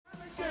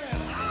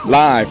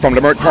Live from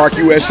Leimert Park,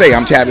 USA,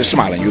 I'm Tavis,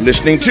 Smiley. You're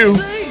listening to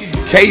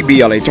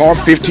KBLA Talk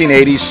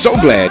 1580. So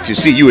glad to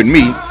see you and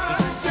me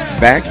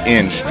back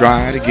in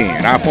stride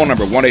again. Our phone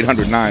number,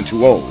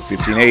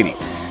 1-800-920-1580.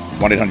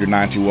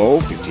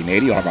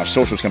 1-800-920-1580. All of our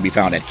socials can be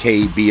found at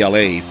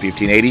KBLA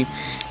 1580.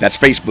 That's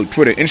Facebook,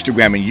 Twitter,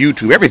 Instagram, and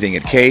YouTube. Everything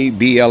at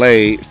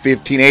KBLA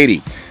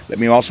 1580. Let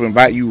me also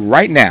invite you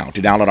right now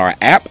to download our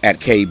app at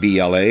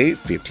KBLA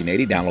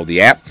 1580. Download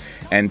the app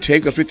and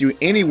take us with you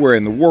anywhere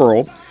in the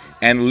world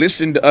and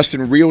listen to us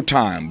in real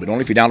time, but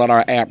only if you download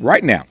our app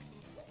right now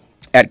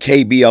at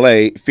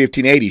KBLA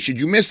 1580. Should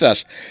you miss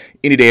us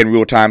any day in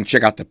real time,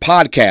 check out the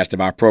podcast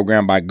of our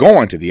program by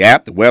going to the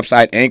app, the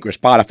website, Anchor,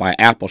 Spotify,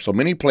 Apple, so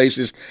many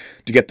places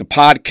to get the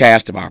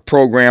podcast of our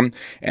program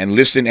and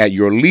listen at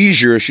your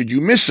leisure should you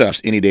miss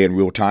us any day in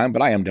real time.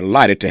 But I am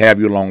delighted to have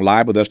you along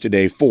live with us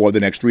today for the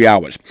next 3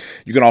 hours.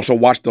 You can also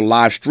watch the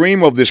live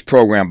stream of this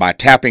program by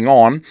tapping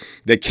on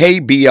the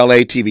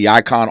KBLA TV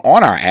icon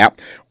on our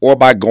app or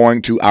by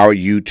going to our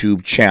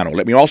YouTube channel.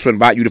 Let me also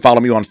invite you to follow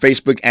me on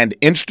Facebook and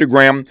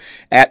Instagram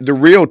at The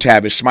Real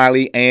Tavis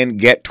Smiley and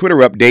get Twitter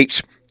updates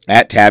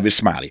at Tavis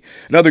Smiley.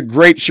 Another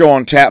great show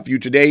on tap for you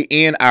today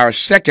in our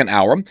second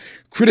hour.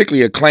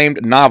 Critically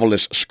acclaimed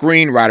novelist,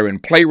 screenwriter,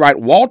 and playwright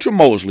Walter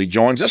Mosley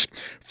joins us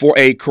for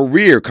a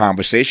career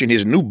conversation.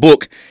 His new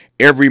book,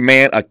 Every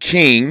Man a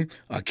King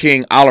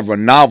Oliver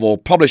novel,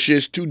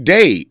 publishes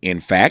today,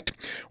 in fact.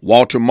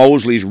 Walter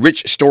Mosley's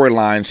rich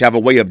storylines have a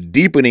way of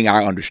deepening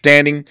our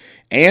understanding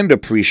and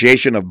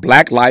appreciation of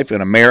Black life in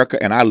America,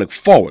 and I look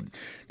forward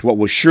to what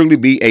will surely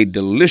be a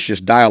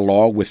delicious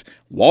dialogue with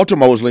Walter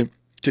Mosley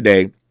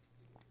today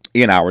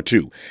in hour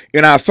two.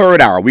 In our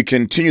third hour, we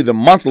continue the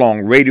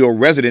month-long radio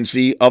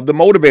residency of the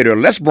motivator,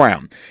 Les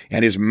Brown,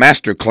 and his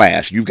master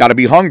class, You've Got to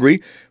Be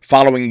Hungry.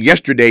 Following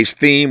yesterday's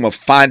theme of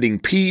finding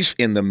peace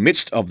in the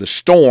midst of the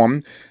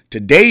storm,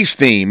 today's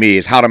theme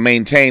is how to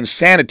maintain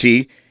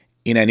sanity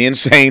in an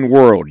insane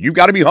world. You've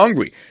got to be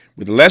hungry,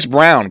 with Les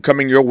Brown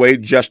coming your way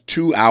just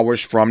 2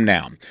 hours from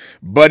now.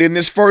 But in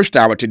this first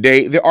hour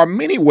today, there are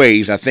many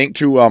ways, I think,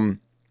 to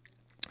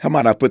how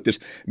might I put this?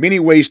 Many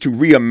ways to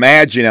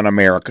reimagine an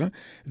America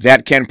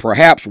that can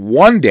perhaps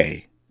one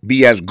day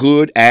be as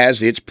good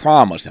as its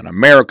promise, an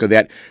America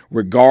that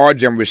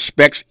regards and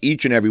respects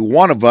each and every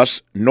one of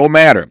us, no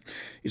matter.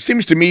 It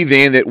seems to me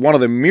then that one of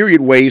the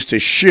myriad ways to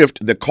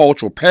shift the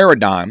cultural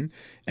paradigm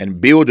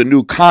and build a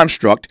new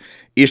construct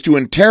is to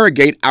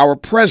interrogate our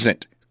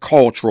present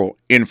cultural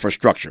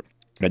infrastructure.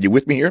 Are you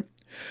with me here?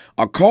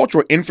 A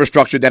cultural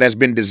infrastructure that has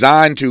been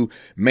designed to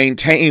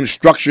maintain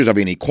structures of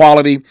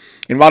inequality,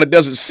 and while it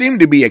doesn't seem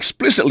to be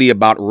explicitly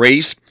about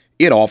race,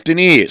 it often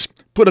is.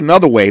 Put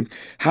another way,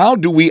 how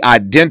do we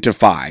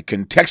identify,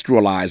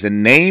 contextualize,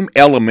 and name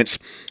elements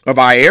of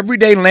our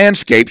everyday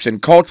landscapes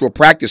and cultural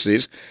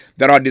practices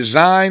that are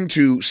designed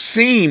to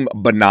seem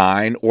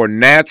benign or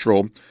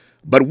natural,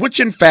 but which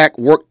in fact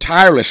work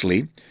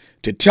tirelessly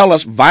to tell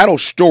us vital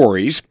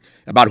stories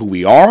about who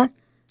we are,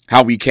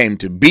 how we came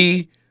to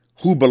be,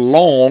 who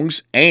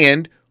belongs,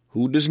 and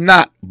who does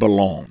not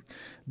belong?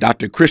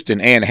 Dr.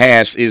 Kristin Ann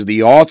Hass is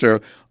the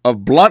author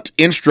of Blunt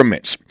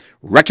Instruments,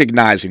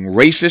 Recognizing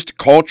Racist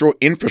Cultural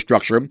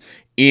Infrastructure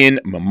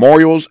in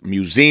Memorials,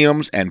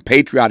 Museums, and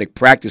Patriotic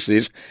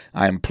Practices.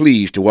 I am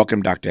pleased to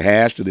welcome Dr.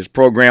 Hass to this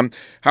program.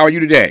 How are you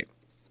today?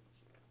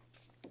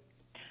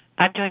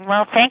 I'm doing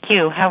well, thank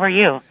you. How are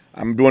you?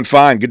 I'm doing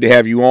fine. Good to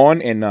have you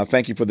on, and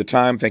thank you for the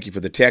time. Thank you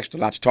for the text. A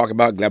lot to talk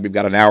about. Glad we've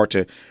got an hour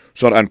to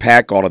sort of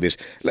unpack all of this.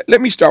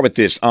 Let me start with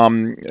this.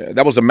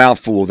 That was a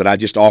mouthful that I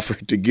just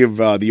offered to give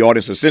the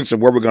audience a sense of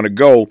where we're going to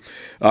go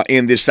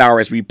in this hour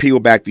as we peel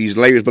back these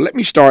layers. But let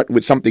me start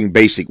with something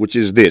basic, which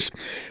is this.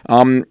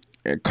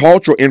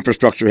 Cultural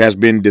infrastructure has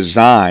been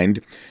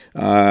designed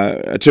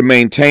to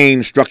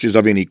maintain structures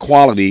of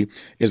inequality,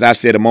 as I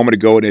said a moment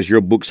ago, and as your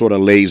book sort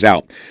of lays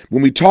out.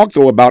 When we talk,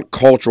 though, about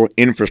cultural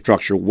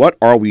infrastructure, what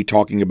are we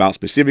talking about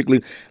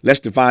specifically? Let's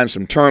define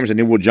some terms, and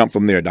then we'll jump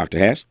from there, Dr.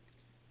 Hass.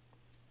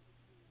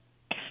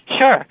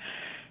 Sure.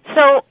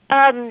 So,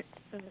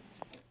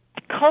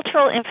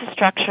 cultural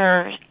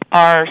infrastructure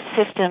are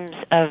systems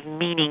of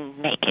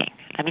meaning-making.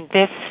 I mean,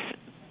 this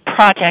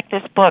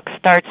book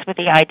starts with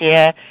the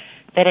idea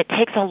that it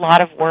takes a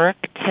lot of work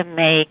to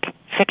make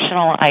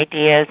fictional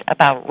ideas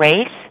about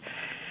race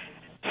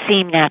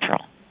seem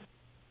natural.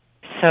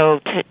 So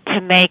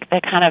to make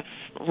the kind of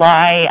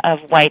lie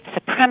of white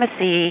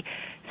supremacy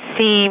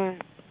seem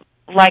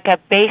like a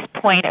base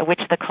point at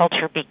which the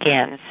culture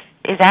begins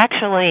is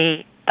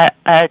actually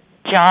a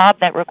job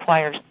that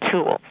requires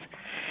tools.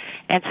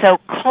 And so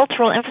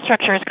cultural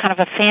infrastructure is kind of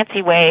a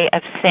fancy way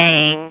of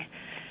saying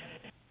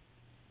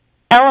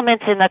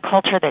elements in the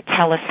culture that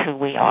tell us who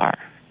we are.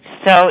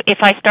 So if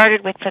I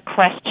started with the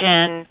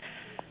question,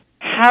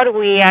 how do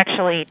we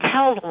actually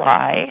tell the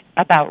lie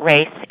about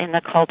race in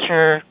the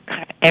culture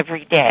kind of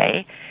every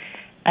day,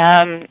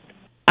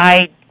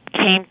 I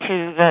came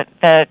to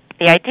the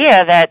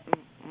idea that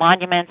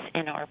monuments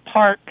in our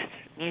parks,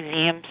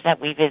 museums that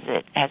we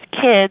visit as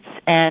kids,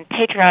 and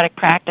patriotic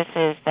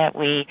practices that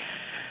we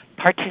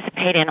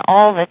participate in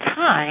all the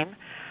time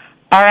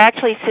are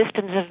actually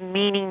systems of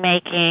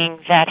meaning-making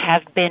that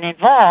have been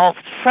involved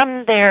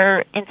from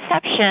their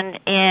inception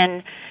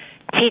in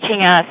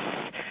teaching us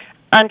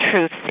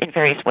untruths in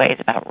various ways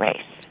about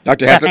race.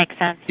 Dr. Does Hass, that make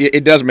sense?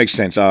 It does make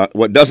sense.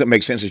 What doesn't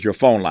make sense is your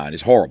phone line.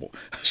 It's horrible.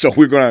 So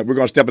we're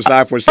gonna step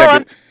aside for a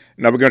second.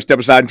 No, we're going to step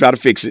aside and try to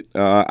fix it.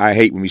 I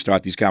hate when we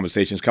start these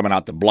conversations coming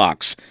out the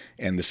blocks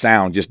and the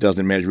sound just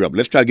doesn't measure up.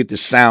 Let's try to get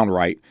this sound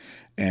right,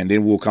 and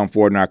then we'll come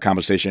forward in our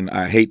conversation.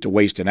 I hate to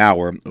waste an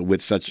hour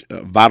with such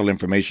vital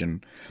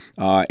information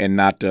and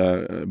not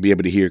be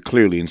able to hear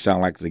clearly and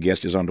sound like the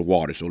guest is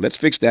underwater. So let's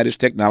fix that. It's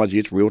technology.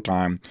 It's real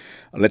time.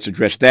 Let's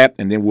address that,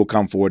 and then we'll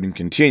come forward and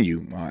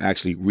continue,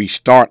 actually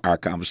restart our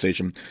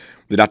conversation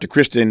with Dr.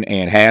 Kristin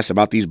Ann Hass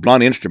about these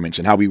blunt instruments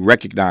and how we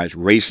recognize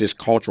racist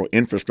cultural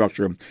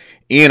infrastructure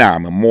in our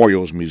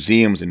memorials,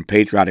 museums, and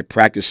patriotic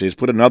practices.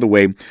 Put another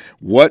way,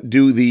 what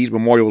do these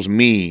memorials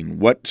mean?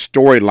 What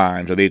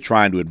storylines are they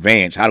trying to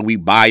advance? How do we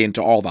buy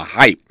into all the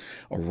hype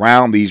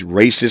around these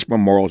racist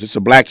memorials? It's a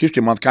Black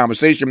History Month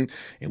conversation,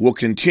 and we'll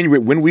continue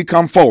it when we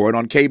come forward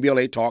on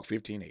KBLA Talk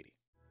 1580.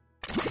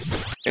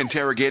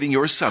 Interrogating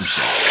your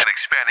assumptions and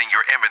expanding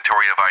your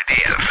inventory of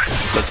ideas.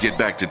 Let's get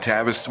back to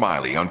Tavis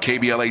Smiley on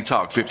KBLA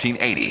Talk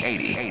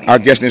 1580. Our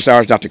guest this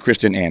hour is Dr.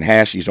 Kristin Ann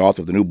Hass. She's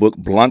author of the new book,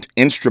 Blunt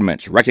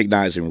Instruments,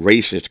 Recognizing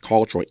Racist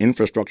Cultural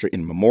Infrastructure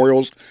in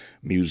Memorials,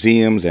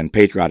 Museums, and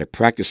Patriotic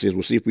Practices.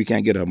 We'll see if we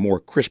can't get a more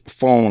crisp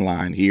phone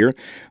line here.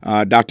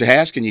 Dr.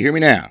 Hass, can you hear me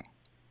now?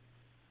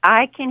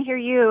 I can hear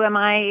you. Am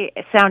I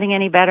sounding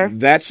any better?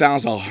 That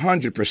sounds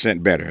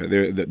 100% better.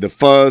 The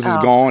fuzz is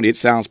gone. It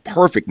sounds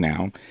perfect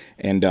now,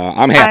 and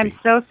I'm happy. I'm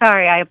so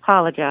sorry. I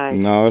apologize.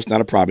 No, it's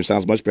not a problem. It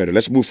sounds much better.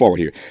 Let's move forward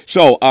here.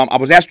 So I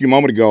was asking you a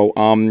moment ago,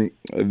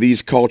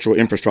 these cultural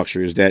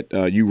infrastructures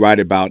that you write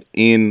about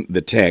in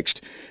the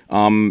text,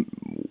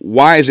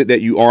 why is it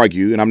that you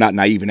argue, and I'm not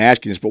naive in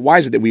asking this, but why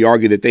is it that we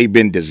argue that they've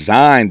been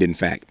designed, in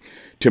fact,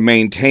 to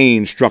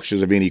maintain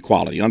structures of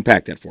inequality?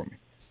 Unpack that for me.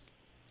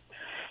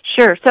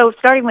 Sure. So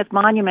starting with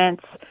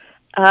monuments,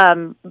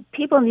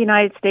 people in the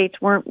United States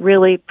weren't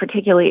really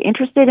particularly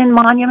interested in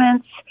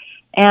monuments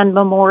and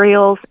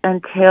memorials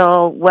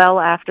until well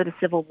after the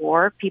Civil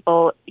War.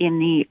 People in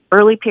the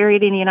early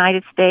period in the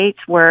United States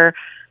were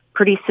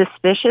pretty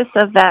suspicious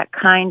of that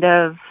kind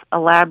of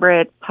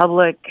elaborate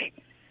public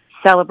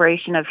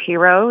celebration of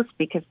heroes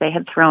because they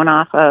had thrown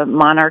off a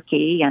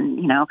monarchy and,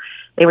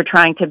 they were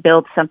trying to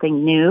build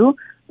something new.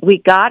 We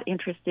got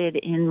interested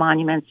in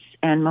monuments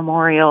and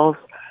memorials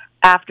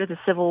after the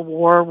Civil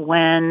War,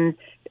 when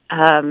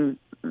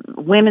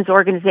women's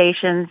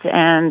organizations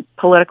and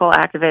political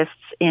activists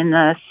in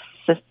the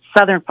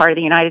southern part of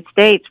the United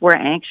States were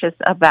anxious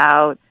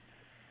about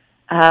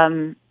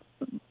the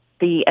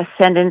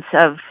ascendance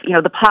of,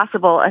 the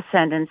possible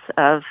ascendance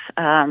of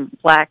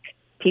Black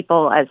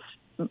people as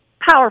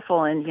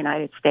powerful in the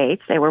United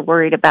States. They were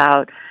worried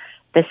about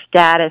the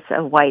status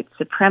of white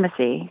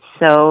supremacy.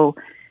 So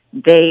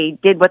they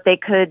did what they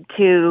could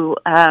to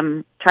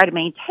try to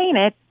maintain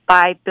it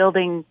by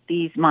building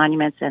these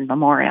monuments and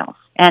memorials.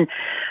 And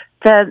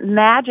the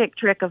magic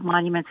trick of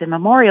monuments and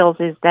memorials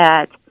is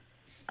that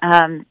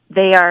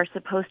they are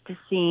supposed to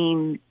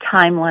seem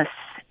timeless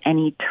and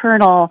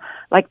eternal,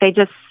 like they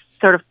just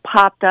sort of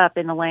popped up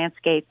in the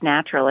landscape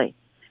naturally.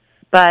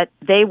 But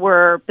they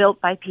were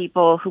built by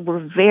people who were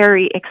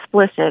very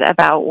explicit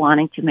about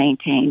wanting to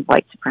maintain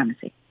white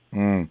supremacy.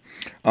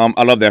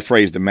 I love that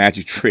phrase, the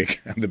magic trick,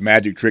 the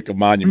magic trick of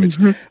monuments.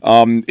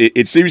 Mm-hmm.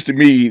 It seems to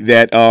me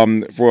that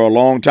for a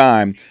long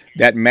time,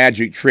 that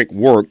magic trick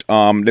worked.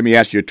 Let me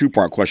ask you a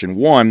two-part question.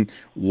 One,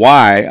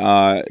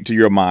 why, to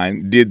your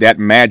mind, did that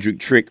magic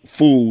trick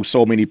fool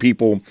so many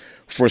people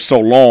for so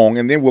long?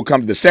 And then we'll come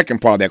to the second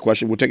part of that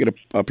question. We'll take it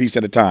a piece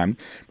at a time.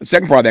 The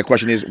second part of that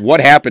question is, what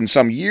happened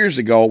some years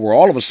ago where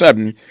all of a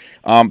sudden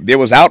there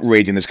was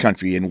outrage in this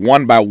country, and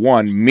one by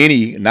one,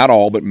 many, not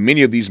all, but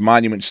many of these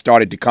monuments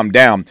started to come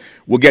down.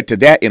 We'll get to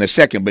that in a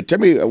second, but tell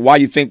me why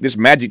you think this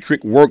magic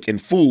trick worked and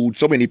fooled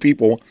so many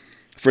people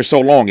for so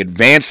long,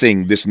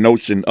 advancing this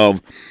notion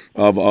of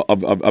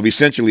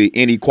essentially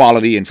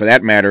inequality, and for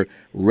that matter,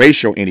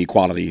 racial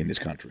inequality in this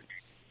country.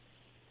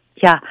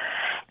 Yeah.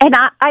 And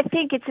I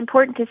think it's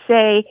important to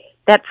say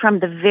that from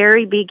the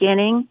very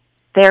beginning,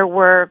 there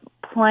were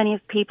plenty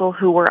of people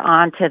who were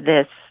onto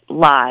this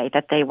lie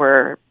that they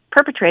were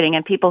perpetrating,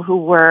 and people who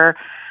were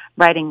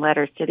writing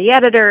letters to the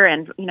editor.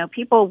 And,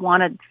 people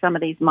wanted some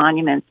of these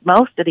monuments,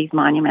 most of these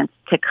monuments,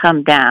 to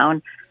come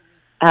down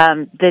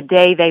the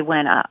day they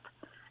went up.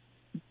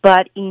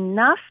 But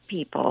enough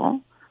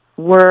people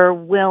were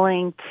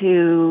willing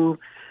to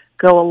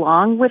go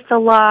along with the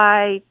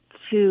lie,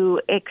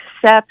 to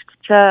accept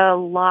the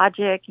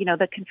logic.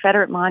 The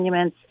Confederate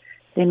monuments,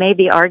 they made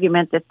the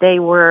argument that they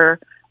were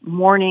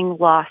mourning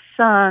lost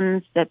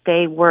sons, that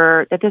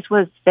this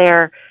was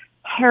their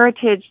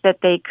heritage that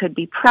they could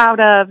be proud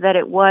of, that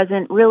it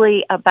wasn't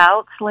really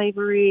about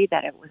slavery,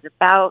 that it was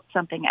about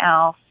something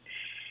else.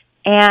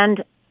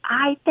 And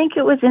I think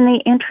it was in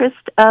the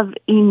interest of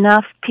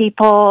enough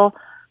people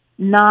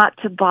not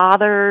to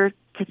bother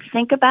to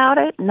think about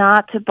it,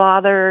 not to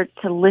bother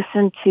to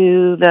listen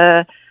to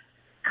the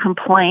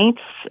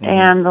complaints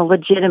and the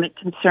legitimate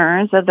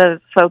concerns of the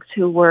folks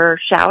who were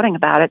shouting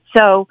about it.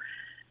 So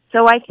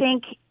I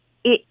think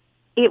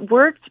it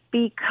worked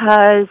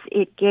because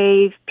it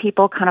gave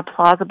people kind of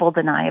plausible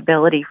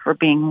deniability for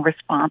being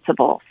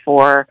responsible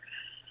for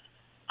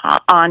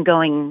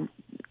ongoing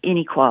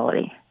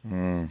inequality.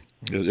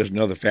 There's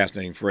another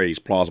fascinating phrase,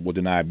 plausible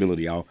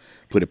deniability. I'll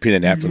put a pin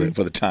in that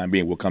for the time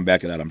being. We'll come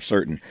back to that, I'm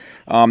certain.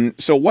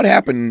 So what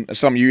happened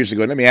some years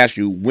ago? Let me ask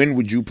you, when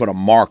would you put a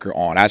marker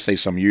on? I say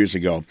some years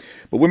ago,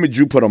 but when would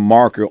you put a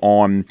marker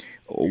on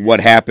what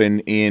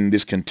happened in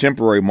this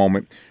contemporary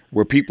moment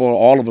where people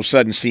all of a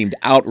sudden seemed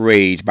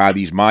outraged by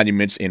these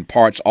monuments in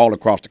parts all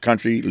across the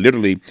country,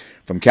 literally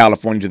from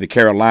California to the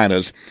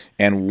Carolinas,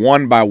 and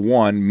one by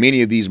one,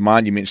 many of these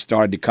monuments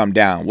started to come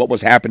down? What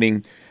was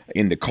happening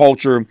in the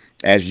culture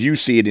as you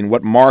see it, and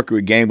what marker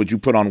again would you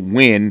put on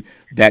when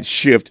that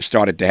shift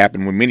started to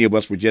happen, when many of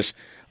us were just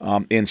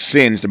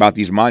incensed about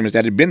these monuments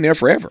that had been there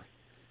forever?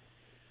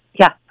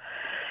 Yeah.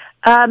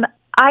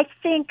 I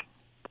think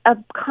a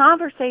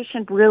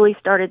conversation really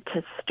started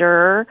to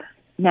stir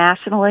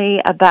nationally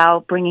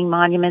about bringing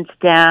monuments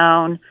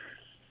down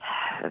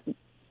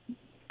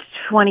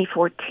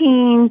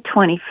 2014,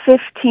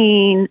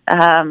 2015,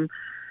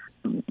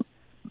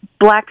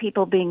 Black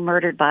people being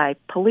murdered by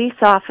police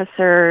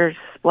officers,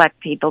 Black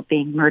people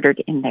being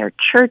murdered in their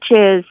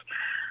churches,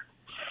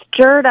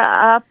 stirred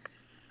up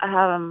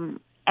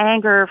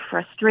anger,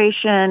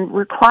 frustration,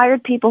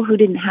 required people who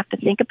didn't have to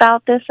think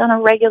about this on a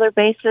regular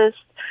basis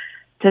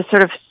to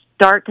sort of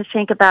start to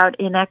think about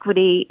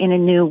inequity in a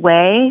new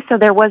way. So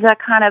there was that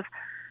kind of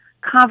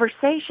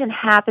conversation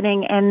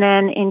happening. And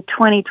then in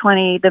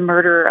 2020, the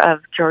murder of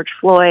George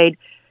Floyd,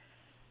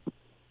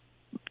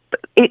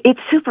 it's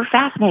super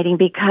fascinating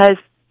because,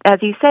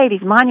 as you say,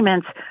 these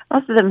monuments,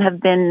 most of them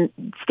have been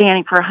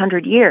standing for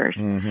 100 years.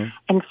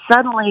 And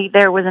suddenly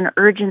there was an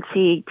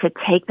urgency to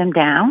take them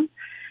down.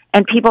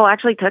 And people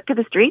actually took to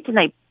the streets and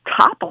they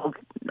toppled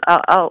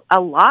a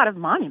lot of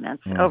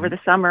monuments over the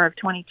summer of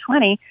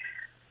 2020.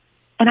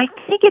 And I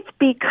think it's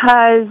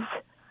because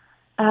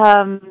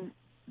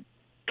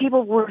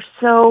people were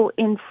so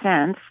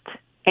incensed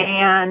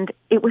and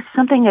it was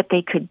something that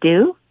they could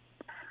do.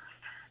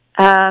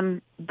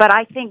 But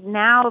I think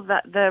now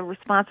the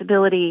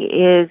responsibility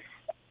is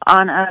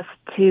on us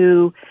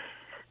to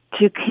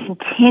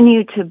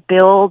continue to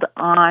build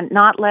on,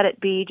 not let it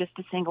be just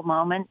a single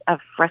moment of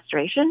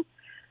frustration,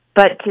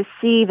 but to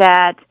see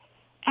that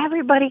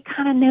everybody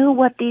kind of knew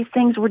what these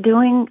things were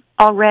doing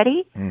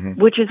already,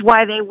 which is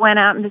why they went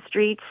out in the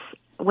streets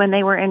when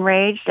they were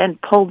enraged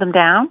and pulled them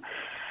down.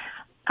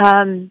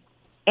 And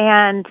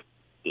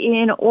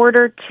in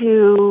order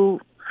to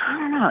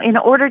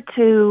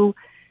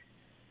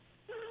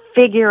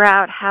figure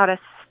out how to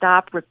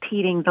stop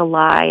repeating the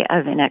lie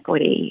of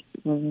inequity,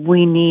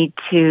 we need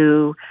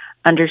to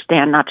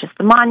understand not just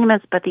the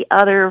monuments, but the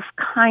other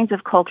kinds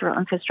of cultural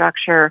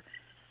infrastructure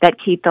that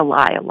keep the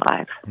lie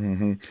alive.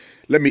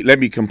 Let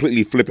me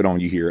completely flip it on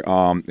you here,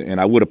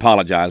 and I would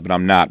apologize, but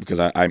I'm not, because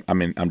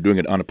I'm doing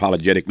it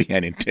unapologetically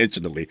and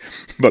intentionally.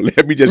 But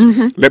let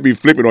me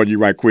flip it on you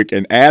right quick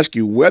and ask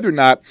you whether or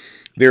not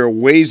there are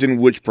ways in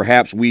which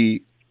perhaps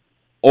we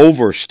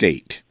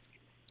overstate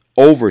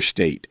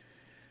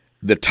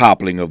the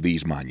toppling of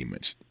these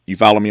monuments. You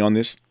follow me on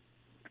this?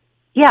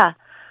 Yeah.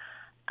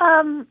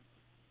 Do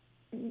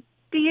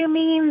you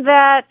mean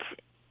that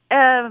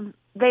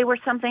it was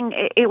something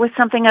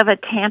of a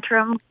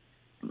tantrum?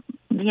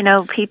 You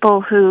know,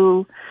 people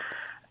who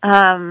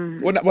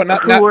not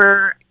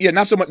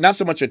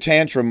so much a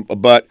tantrum,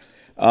 but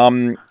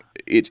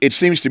it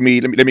seems to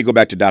me. Let me go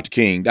back to Dr.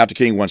 King. Dr.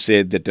 King once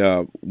said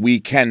that we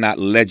cannot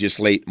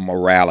legislate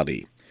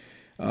morality.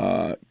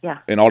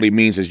 And all he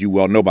means, as you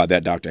well know about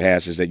that, Dr.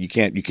 Hass, is that you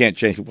can't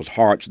change people's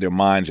hearts, their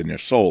minds, and their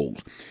souls.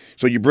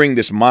 So you bring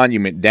this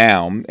monument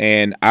down,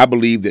 and I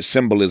believe that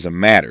symbolism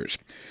matters.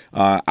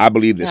 I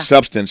believe that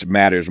substance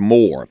matters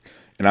more.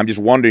 And I'm just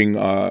wondering,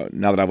 now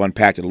that I've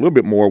unpacked it a little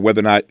bit more, whether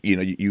or not,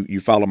 you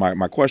follow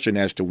my question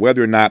as to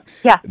whether or not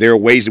there are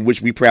ways in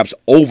which we perhaps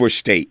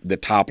overstate the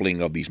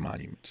toppling of these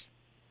monuments.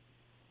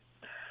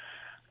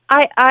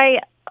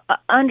 I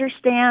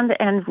understand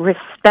and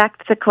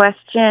respect the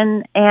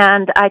question,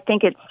 and I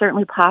think it's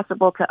certainly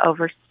possible to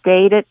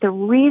overstate it. The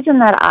reason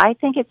that I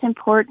think it's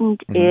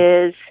important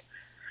is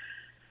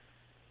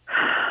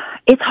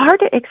it's hard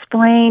to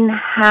explain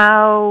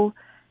how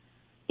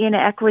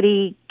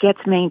inequity gets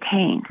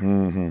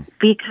maintained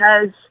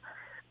because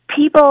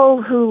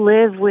people who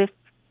live with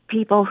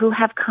people who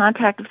have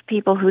contact with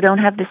people who don't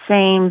have the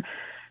same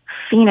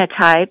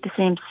phenotype, the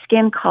same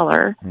skin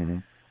color,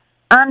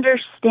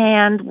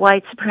 understand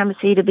white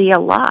supremacy to be a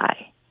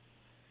lie.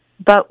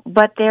 But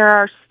there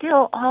are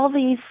still all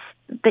these,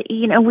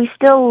 we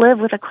still live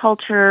with a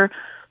culture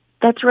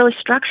that's really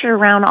structured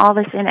around all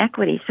this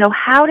inequity. So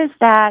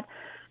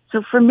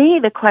so for me,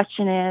 the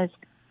question is,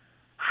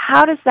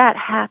 how does that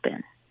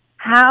happen?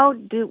 How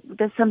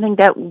does something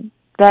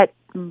that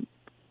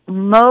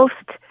most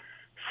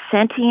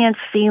sentient,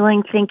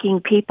 feeling,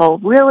 thinking people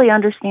really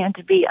understand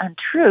to be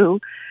untrue,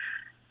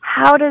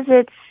 how does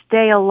it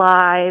stay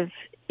alive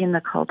in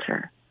the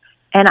culture?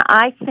 And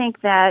I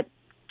think that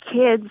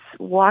kids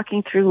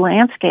walking through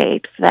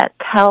landscapes that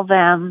tell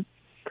them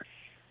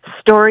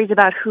stories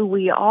about who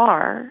we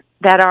are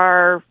that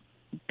are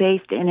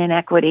based in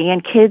inequity,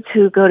 and kids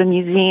who go to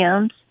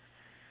museums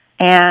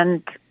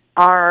and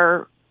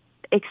are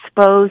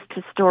exposed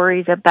to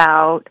stories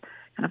about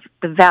kind of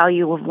the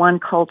value of one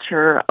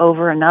culture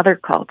over another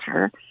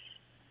culture,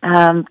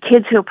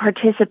 kids who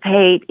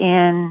participate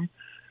in,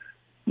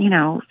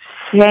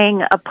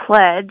 saying a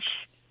pledge,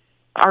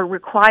 are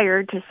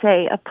required to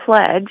say a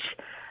pledge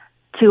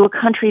to a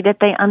country that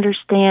they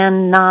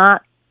understand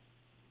not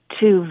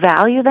to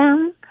value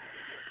them.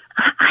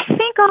 I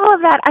think all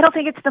of that, I don't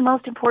think it's the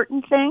most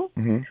important thing,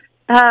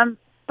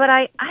 but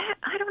I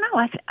don't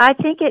know. I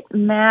think it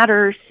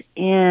matters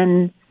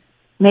in,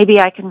 maybe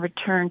I can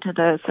return to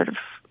the sort of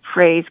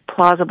phrase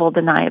plausible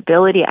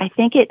deniability. I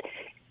think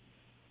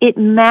it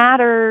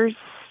matters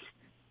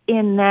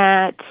in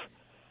that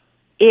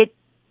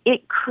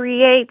it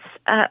creates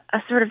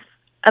a sort of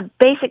a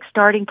basic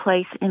starting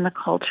place in the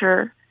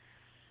culture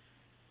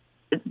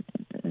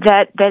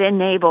that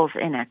enables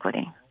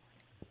inequity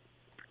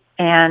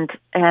and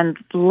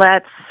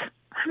lets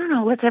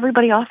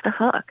everybody off the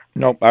hook.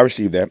 No, I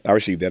received that.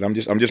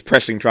 I'm just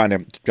pressing, trying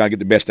to get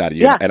the best out of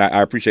you. Yeah. And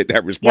I appreciate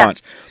that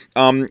response.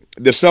 Yeah.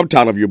 The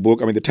subtitle of your book,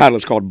 the title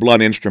is called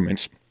Blunt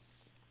Instruments.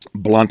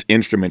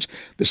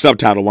 The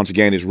subtitle, once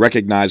again, is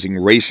Recognizing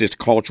Racist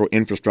Cultural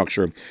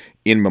Infrastructure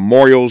in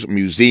Memorials,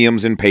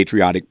 Museums, and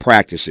Patriotic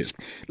Practices.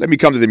 Let me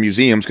come to the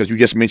museums, because you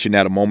just mentioned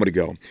that a moment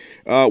ago.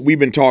 We've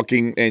been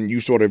talking, and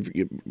you sort of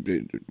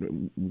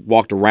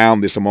walked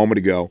around this a moment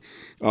ago.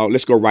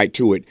 Let's go right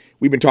to it.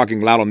 We've been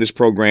talking a lot on this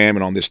program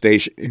and on this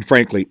station, and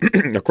frankly,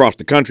 across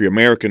the country,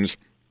 Americans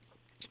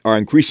are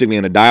increasingly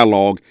in a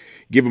dialogue,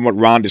 given what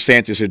Ron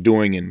DeSantis is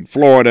doing in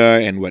Florida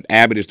and what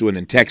Abbott is doing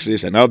in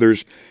Texas and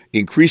others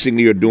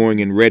increasingly are doing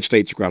in red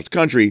states across the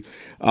country.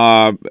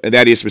 And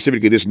that is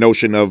specifically this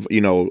notion of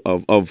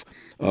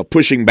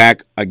pushing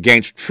back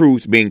against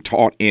truth being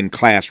taught in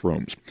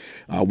classrooms.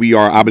 We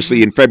are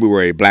obviously in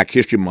February, Black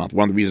History Month.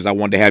 One of the reasons I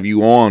wanted to have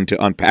you on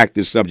to unpack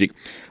this subject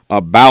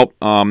about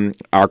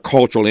our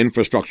cultural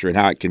infrastructure and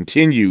how it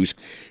continues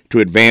to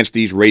advance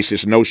these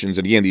racist notions.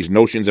 And again, these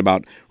notions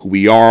about who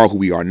we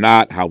are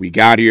not, how we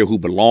got here, who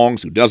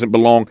belongs, who doesn't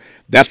belong.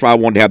 That's why I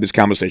wanted to have this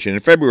conversation in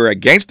February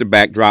against the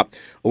backdrop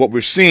of what we're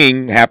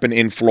seeing happen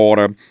in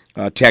Florida,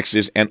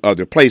 Texas, and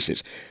other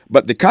places.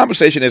 But the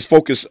conversation is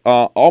focused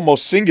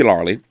almost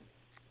singularly,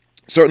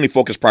 certainly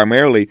focused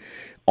primarily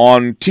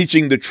on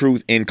teaching the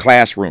truth in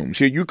classrooms.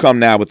 Here you come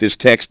now with this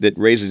text that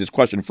raises this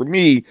question for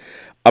me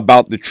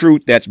about the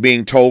truth that's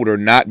being told or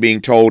not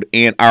being told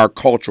in our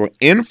cultural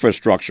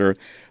infrastructure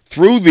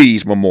through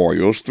these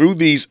memorials, through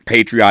these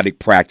patriotic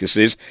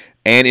practices,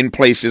 and in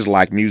places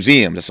like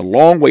museums. It's a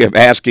long way of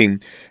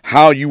asking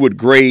how you would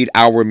grade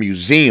our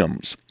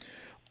museums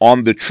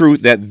on the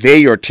truth that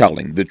they are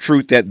telling, the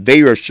truth that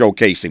they are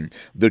showcasing,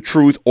 the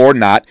truth or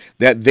not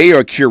that they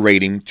are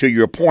curating, to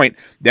your point,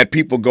 that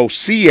people go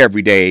see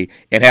every day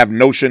and have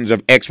notions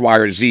of X, Y,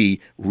 or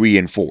Z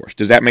reinforced.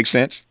 Does that make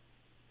sense?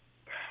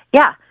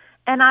 Yeah.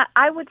 And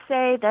I would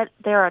say that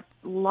there are a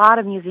lot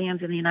of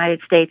museums in the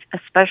United States,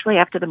 especially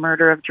after the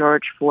murder of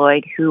George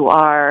Floyd, who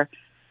are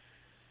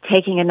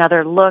taking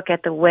another look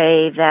at the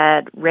way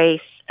that race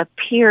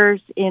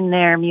appears in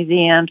their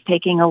museums,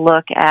 taking a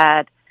look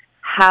at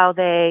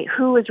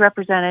who is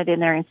represented in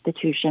their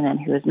institution and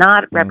who is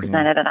not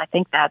represented. And I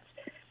think that's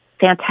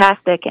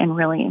fantastic and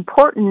really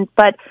important.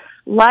 But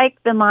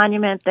like the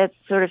monument that's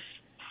sort of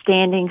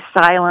standing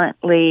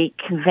silently,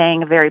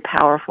 conveying a very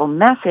powerful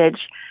message,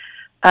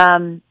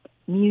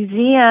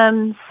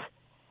 museums,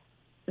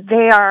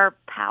 they are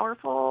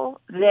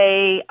powerful.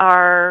 They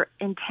are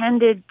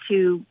intended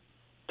to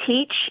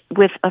teach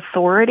with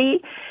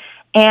authority.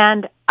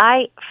 And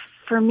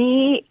for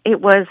me,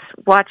 it was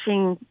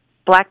watching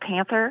Black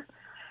Panther.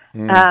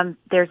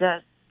 There's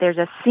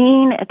a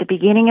scene at the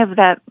beginning of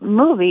that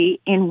movie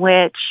in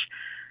which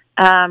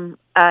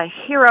a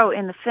hero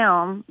in the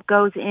film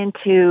goes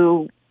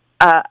into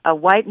a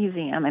white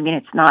museum.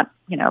 It's not,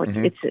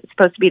 it's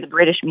supposed to be the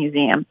British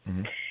Museum.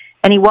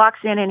 And he walks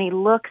in and he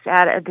looks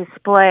at a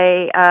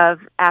display of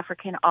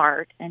African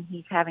art, and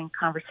he's having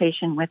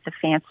conversation with the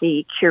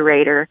fancy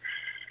curator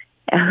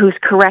who's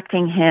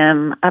correcting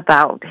him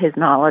about his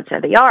knowledge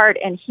of the art.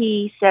 And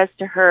he says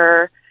to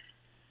her,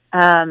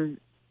 don't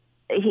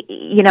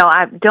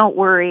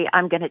worry,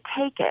 I'm going to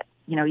take it.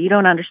 You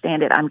don't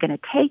understand it. I'm going to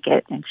take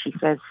it. And she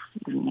says,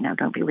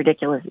 don't be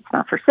ridiculous. It's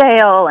not for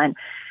sale.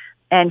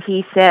 And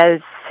he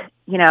says,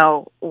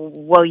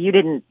 well, you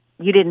didn't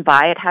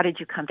buy it. How did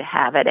you come to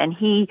have it? And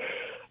he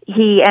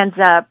ends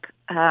up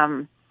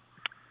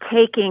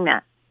taking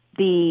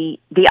the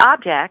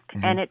object,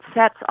 and it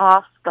sets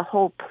off the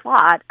whole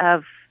plot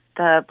of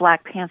the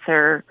Black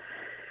Panther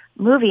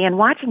movie. And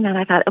watching that,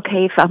 I thought,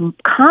 okay, if a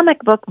comic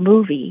book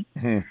movie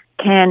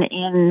can,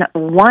 in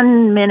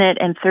 1 minute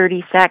and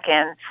 30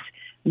 seconds,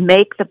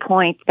 make the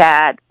point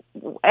that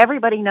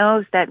everybody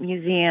knows that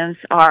museums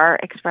are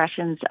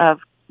expressions of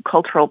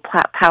cultural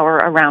power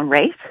around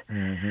race,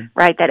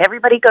 right? That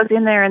everybody goes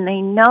in there and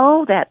they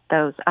know that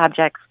those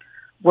objects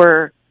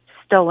were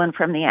stolen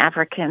from the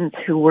Africans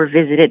who were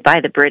visited by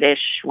the British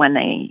when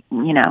they,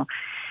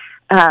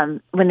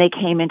 when they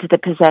came into the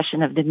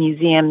possession of the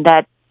museum,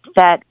 that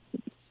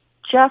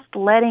just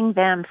letting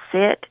them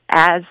sit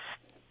as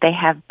they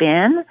have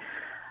been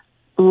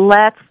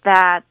lets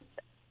that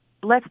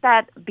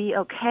be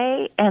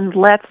okay, and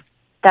lets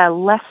the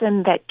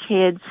lesson that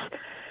kids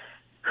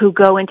who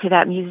go into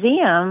that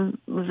museum,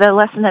 the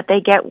lesson that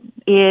they get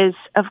is,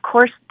 of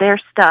course, their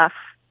stuff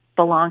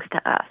belongs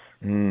to us.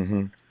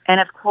 And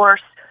of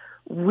course,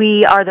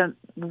 we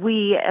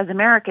as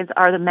Americans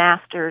are the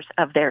masters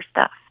of their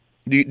stuff.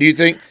 Do you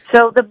think?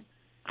 So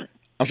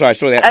I'm sorry.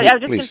 So that I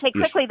was just going to say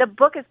quickly. The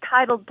book is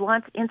titled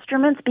 "Blunt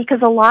Instruments"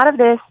 because a lot of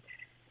this,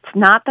 it's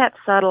not that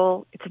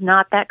subtle. It's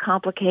not that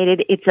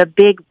complicated. It's a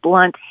big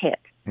blunt hit.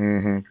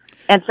 And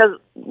so,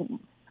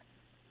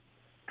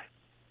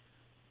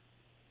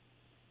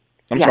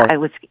 sorry. I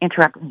was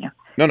interrupting you.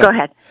 No. Go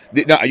ahead.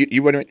 No,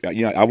 you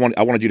I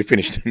wanted you to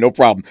finish. No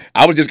problem.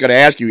 I was just going to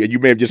ask you, and you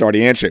may have just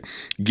already answered.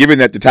 Given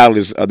that the title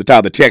of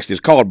the text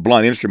is called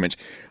 "Blunt Instruments,"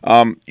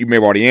 you may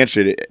have already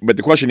answered it. But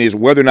the question is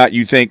whether or not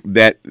you think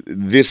that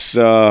this,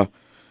 trying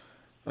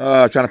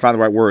to find the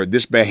right word,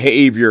 this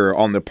behavior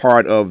on the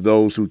part of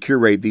those who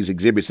curate these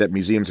exhibits at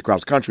museums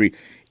across the country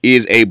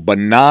is a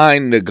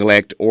benign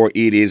neglect, or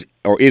is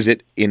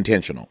it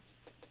intentional?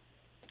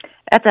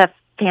 That's a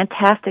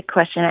fantastic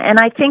question, and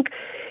I think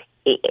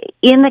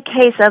in the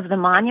case of the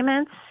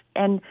monuments,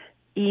 and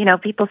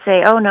people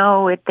say, "Oh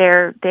no,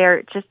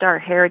 they're just our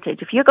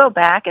heritage." If you go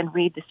back and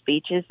read the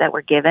speeches that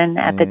were given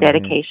at the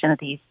dedication of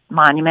these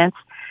monuments,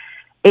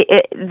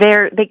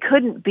 they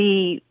couldn't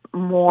be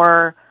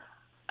more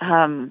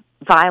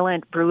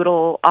violent,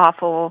 brutal,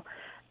 awful.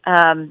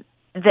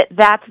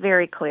 That's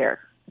very clear.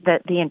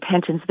 That the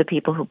intentions of the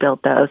people who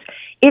built those.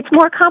 It's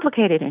more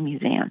complicated in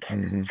museums.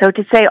 So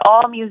to say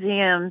all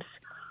museums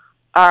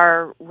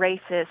are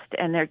racist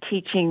and they're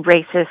teaching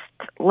racist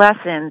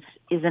lessons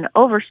is an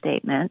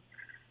overstatement.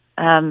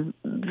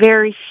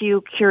 Very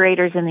few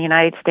curators in the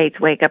United States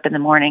wake up in the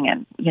morning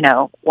and,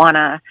 want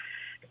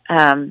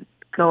to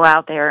go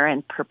out there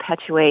and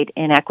perpetuate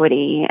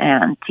inequity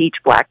and teach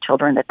black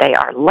children that they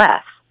are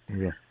less.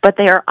 But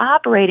they are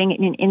operating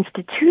in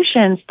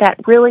institutions that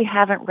really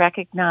haven't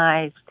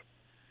recognized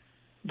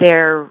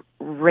their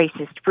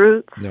racist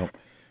roots,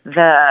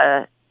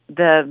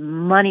 the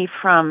money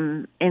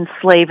from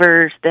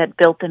enslavers that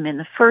built them in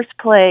the first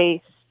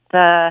place,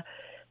 the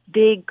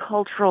big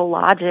cultural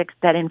logics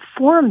that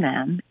inform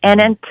them.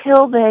 And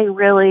until they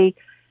really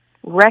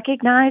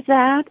recognize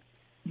that,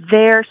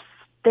 they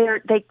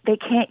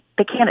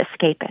can't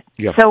escape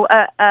it. So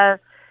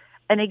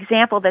an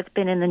example that's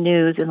been in the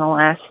news in the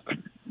last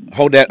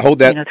Hold that.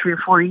 3 or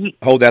 4 years.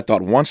 Hold that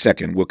thought 1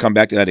 second. We'll come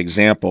back to that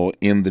example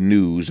in the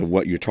news of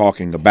what you're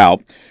talking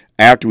about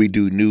after we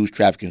do news,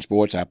 traffic, and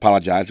sports. I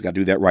apologize. We've got to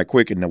do that right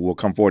quick, and then we'll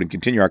come forward and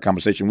continue our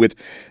conversation with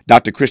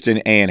Dr.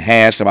 Kristin Ann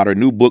Hass about her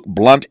new book,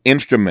 Blunt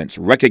Instruments,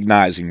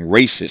 Recognizing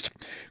Racist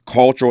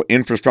Cultural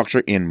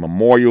Infrastructure in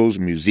Memorials,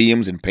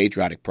 Museums, and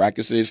Patriotic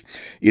Practices.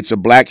 It's a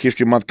Black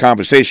History Month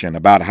conversation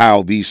about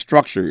how these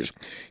structures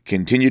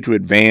continue to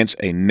advance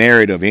a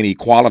narrative of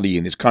inequality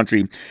in this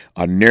country,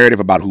 a narrative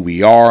about who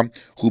we are,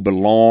 who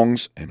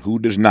belongs, and who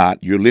does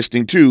not. You're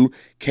listening to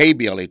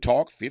KBLA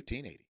Talk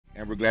 1580.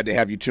 And we're glad to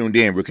have you tuned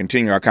in. We're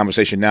continuing our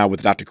conversation now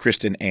with Dr.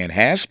 Kristin Ann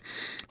Hass,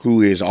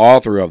 who is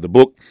author of the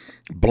book,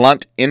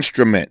 Blunt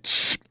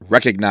Instruments,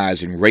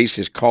 Recognizing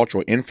Racist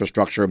Cultural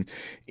Infrastructure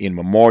in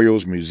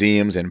Memorials,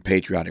 Museums, and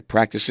Patriotic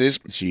Practices.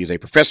 She is a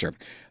professor,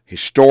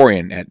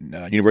 historian at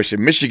University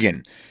of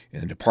Michigan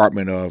in the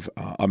Department of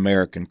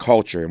American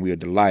Culture, and we are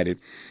delighted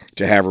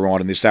to have her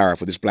on in this hour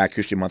for this Black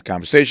History Month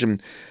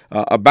conversation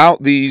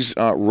about these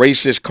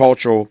racist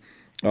cultural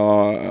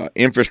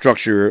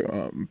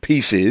infrastructure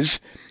pieces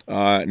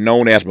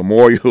known as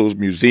memorials,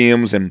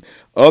 museums, and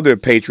other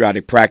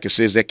patriotic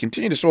practices that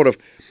continue to sort of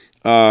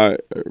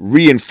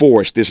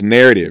reinforce this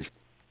narrative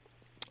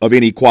of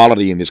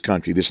inequality in this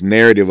country, this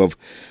narrative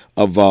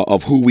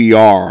of who we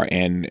are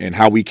and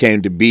how we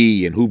came to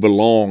be and who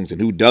belongs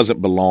and who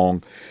doesn't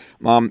belong.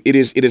 It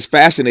is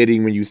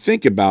fascinating when you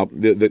think about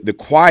the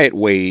quiet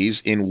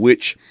ways in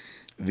which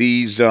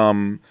these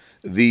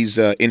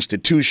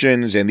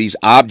institutions and these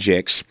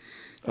objects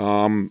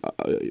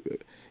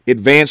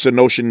advance a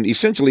notion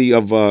essentially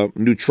of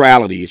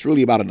neutrality. It's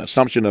really about an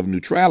assumption of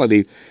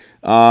neutrality.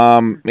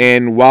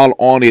 And while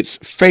on its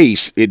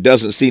face, it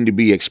doesn't seem to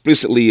be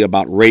explicitly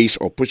about race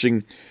or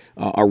pushing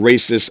a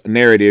racist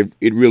narrative,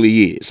 it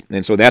really is.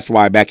 And so that's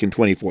why back in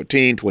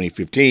 2014,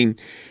 2015,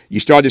 you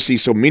started to see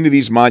so many of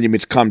these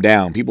monuments come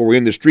down. People were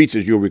in the streets,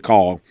 as you'll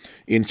recall,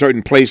 in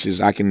certain places.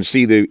 I can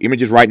see the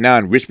images right now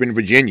in Richmond,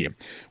 Virginia,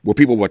 where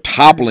people were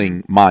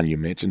toppling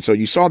monuments. And so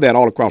you saw that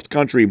all across the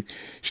country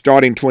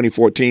starting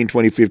 2014,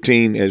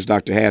 2015, as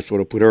Dr. Hass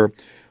sort of put her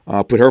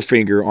put her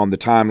finger on the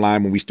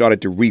timeline when we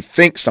started to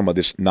rethink some of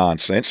this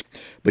nonsense.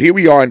 But here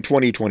we are in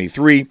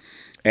 2023,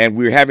 and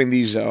we're having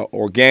these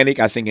organic,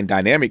 I think, and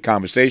dynamic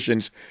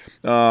conversations,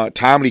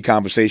 timely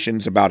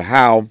conversations about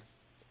how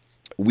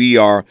we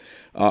are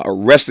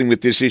wrestling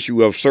with this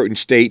issue of certain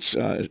states,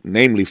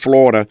 namely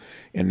Florida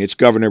and its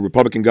governor,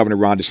 Republican Governor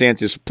Ron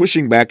DeSantis,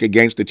 pushing back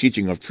against the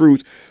teaching of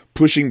truth,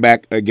 pushing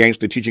back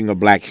against the teaching of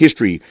black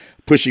history,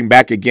 pushing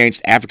back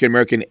against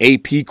African-American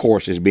AP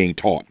courses being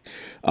taught.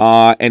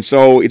 And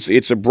so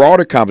it's a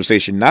broader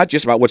conversation, not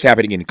just about what's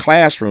happening in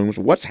classrooms,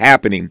 what's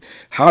happening,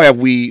 how have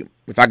we,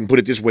 if I can put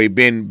it this way,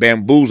 been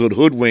bamboozled,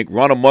 hoodwinked,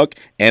 run amok,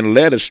 and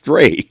led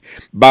astray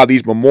by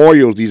these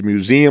memorials, these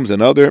museums,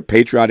 and other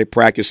patriotic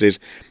practices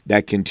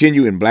that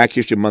continue in Black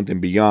History Month and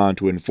beyond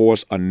to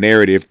enforce a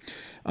narrative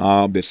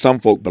that some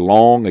folk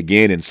belong,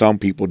 again, and some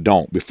people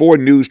don't. Before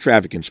news,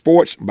 traffic, and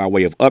sports, by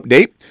way of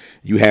update,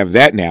 you have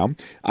that now.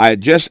 I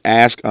just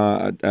asked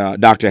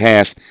Dr.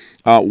 Hass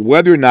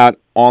whether or not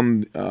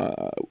on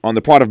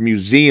the part of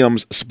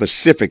museums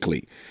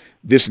specifically,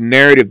 this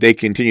narrative they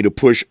continue to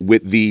push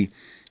with the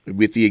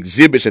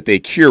exhibits that they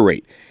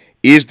curate,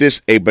 is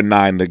this a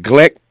benign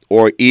neglect,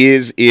 or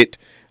is it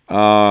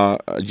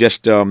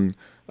just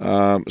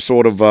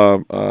sort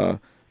of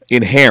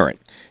inherent?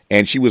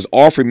 And she was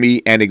offering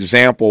me an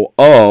example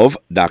of,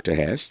 Dr.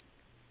 Hass.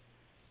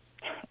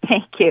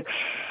 Thank you.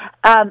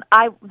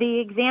 The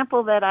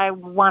example that I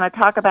want to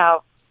talk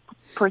about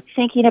for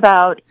thinking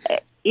about,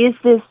 is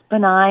this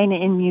benign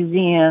in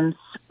museums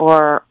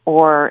or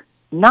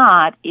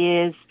not,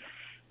 is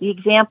the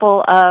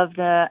example of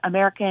the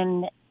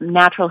American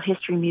Natural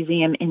History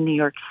Museum in New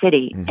York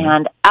City. Mm-hmm.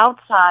 And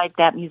outside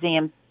that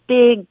museum,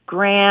 big,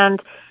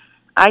 grand,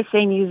 I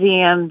say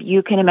museum,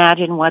 you can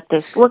imagine what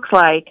this looks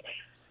like.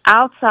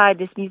 Outside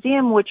this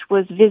museum, which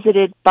was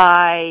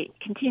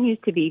continues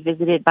to be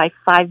visited by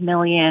 5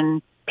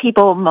 million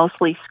people,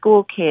 mostly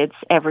school kids,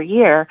 every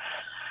year,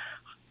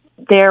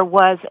 there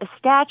was a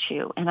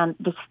statue. And on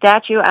the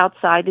statue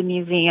outside the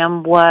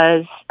museum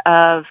was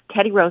of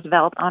Teddy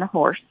Roosevelt on a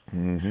horse,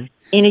 mm-hmm.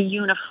 in a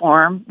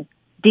uniform,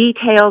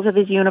 details of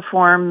his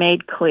uniform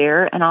made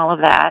clear and all of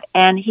that.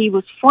 And he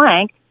was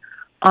flanked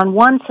on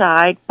one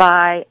side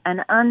by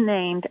an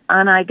unnamed,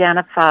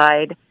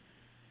 unidentified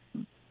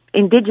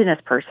indigenous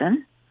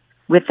person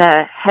with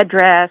a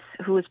headdress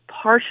who was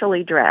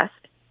partially dressed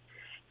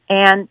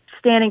and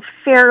standing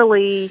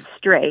fairly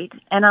straight.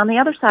 And on the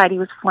other side, he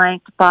was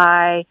flanked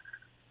by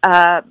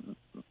a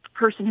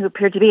person who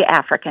appeared to be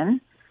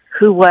African,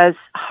 who was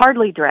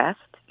hardly dressed,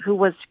 who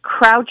was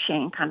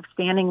crouching, kind of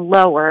standing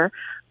lower,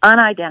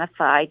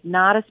 unidentified,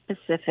 not a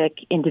specific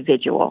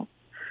individual.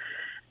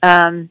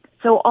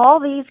 So all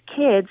these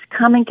kids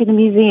coming to the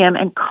museum,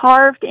 and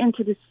carved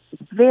into this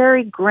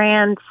very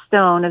grand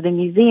stone of the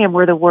museum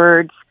were the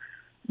words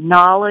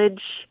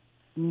knowledge,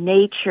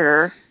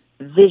 nature,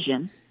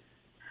 vision.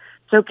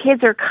 So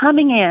kids are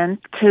coming in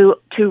to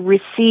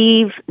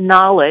receive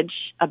knowledge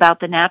about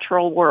the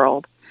natural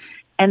world.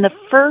 And the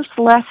first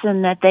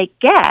lesson that they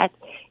get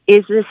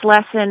is this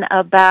lesson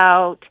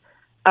about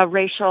a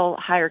racial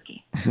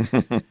hierarchy,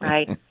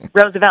 right?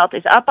 Roosevelt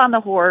is up on the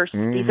horse.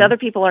 Mm-hmm. These other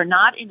people are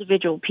not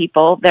individual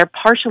people. They're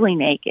partially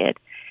naked.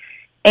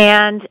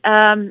 And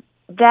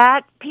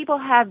that people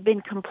have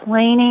been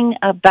complaining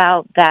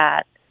about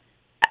that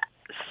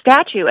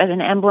statue as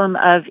an emblem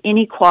of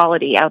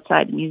inequality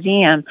outside the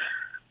museum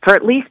for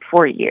at least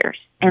 4 years.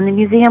 And the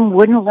museum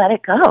wouldn't let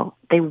it go.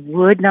 They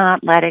would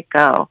not let it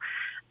go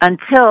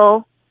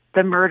until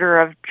the murder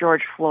of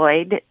George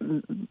Floyd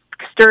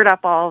stirred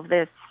up all of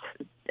this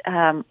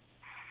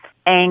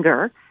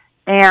anger.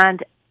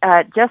 And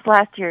just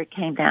last year it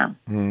came down.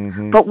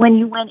 Mm-hmm. But when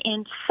you went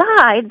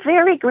inside,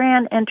 very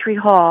grand entry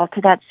hall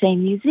to that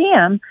same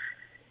museum,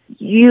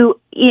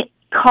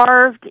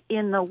 carved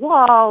in the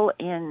wall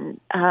in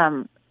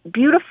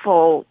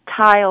beautiful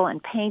tile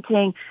and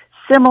painting,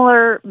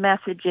 similar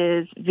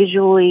messages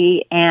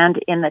visually and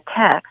in the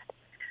text.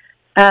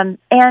 And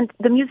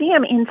the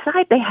museum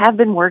inside, they have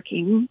been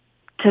working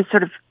to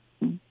sort of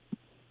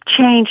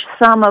change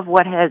some of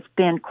what has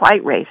been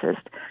quite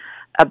racist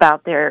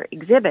about their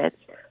exhibits,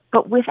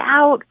 but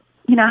without,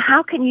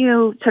 how can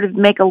you sort of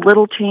make a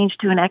little change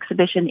to an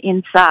exhibition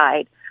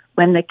inside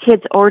when the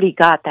kids already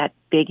got that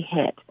big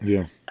hit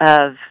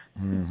of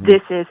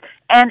this is,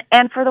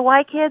 and for the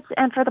white kids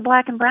and for the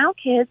black and brown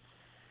kids,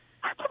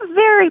 that's a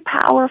very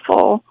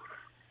powerful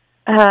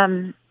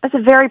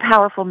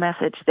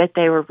message that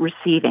they were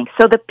receiving.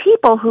 So the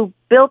people who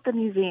built the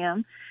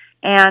museum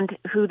and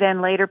who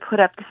then later put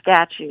up the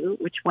statue,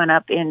 which went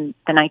up in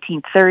the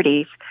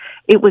 1930s,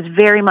 it was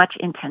very much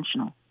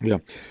intentional. Yeah.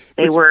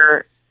 They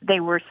were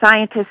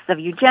scientists of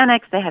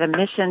eugenics. They had a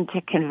mission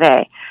to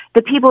convey.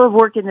 The people who have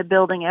worked in the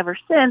building ever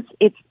since,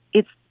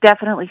 it's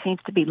definitely seems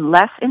to be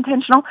less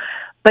intentional,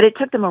 but it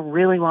took them a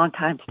really long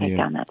time to take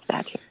down that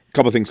statue. A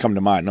couple of things come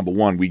to mind. Number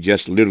one, we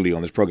just literally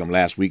on this program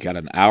last week had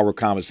an hour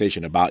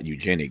conversation about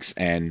eugenics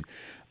and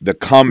the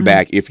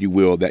comeback, if you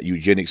will, that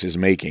eugenics is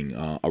making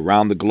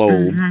around the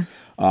globe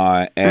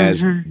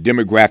as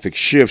demographic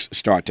shifts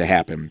start to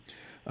happen.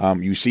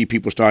 You see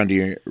people starting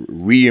to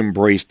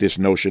re-embrace this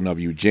notion of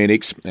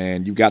eugenics,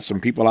 and you've got some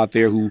people out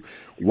there who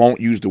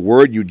won't use the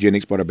word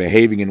eugenics but are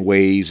behaving in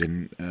ways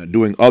and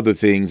doing other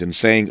things and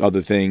saying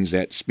other things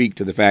that speak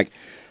to the fact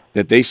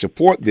that they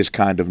support this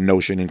kind of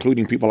notion,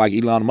 including people like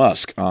Elon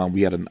Musk.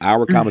 We had an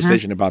hour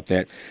conversation about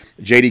that.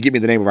 JD, give me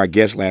the name of our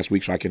guest last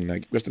week so I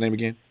can, what's the name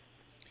again?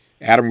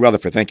 Adam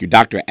Rutherford. Thank you.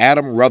 Dr.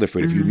 Adam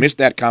Rutherford. If you missed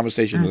that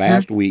conversation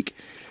last week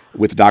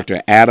with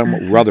Dr.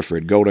 Adam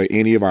Rutherford, go to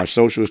any of our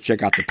socials,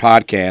 check out the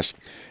podcast,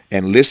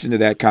 and listen to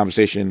that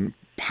conversation.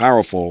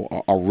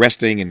 Powerful,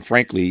 arresting, and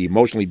frankly,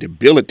 emotionally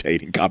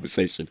debilitating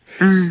conversation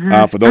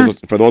for those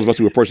of us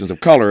who are persons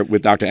of color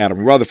with Dr. Adam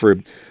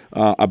Rutherford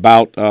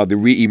about the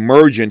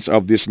reemergence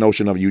of this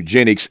notion of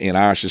eugenics in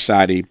our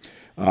society,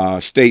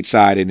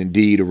 stateside and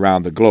indeed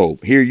around the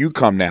globe. Here you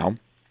come now,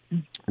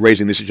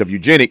 raising this issue of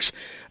eugenics.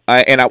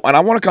 And I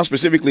want to come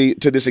specifically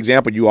to this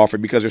example you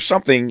offered because there's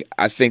something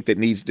I think that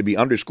needs to be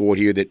underscored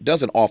here that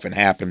doesn't often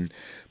happen,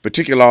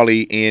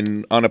 particularly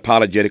in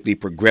unapologetically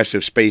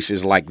progressive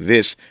spaces like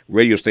this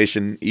radio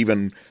station.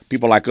 Even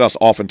people like us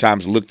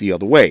oftentimes look the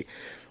other way.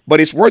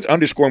 But it's worth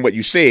underscoring what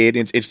you said.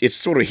 It's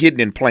sort of hidden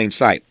in plain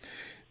sight.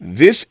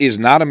 This is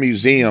not a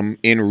museum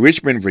in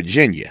Richmond,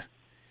 Virginia.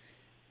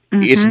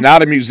 It's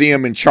not a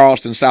museum in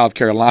Charleston, South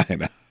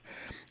Carolina.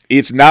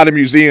 It's not a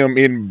museum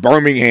in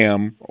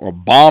Birmingham or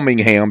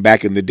Birmingham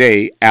back in the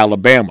day,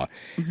 Alabama.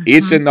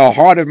 It's in the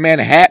heart of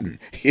Manhattan.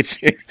 It's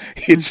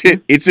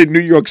in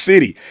New York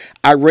City.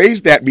 I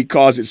raise that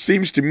because it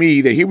seems to me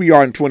that here we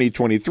are in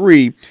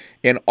 2023,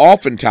 and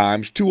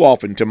oftentimes, too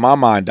often to my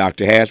mind,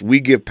 Dr. Hass,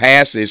 we give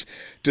passes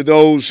to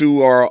those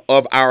who are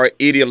of our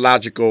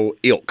ideological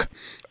ilk.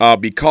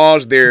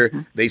 Because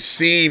they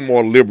seem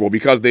more liberal,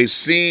 because they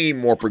seem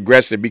more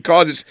progressive,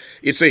 because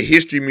it's a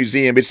history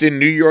museum. It's in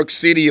New York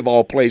City, of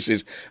all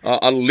places,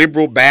 a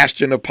liberal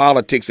bastion of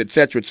politics, et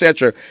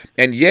cetera,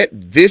 and yet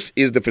this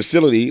is the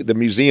facility, the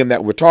museum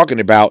that we're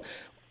talking about.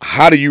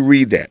 How do you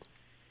read that?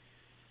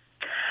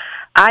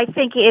 I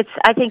think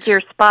you're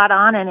spot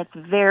on, and it's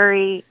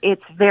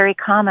very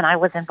common. I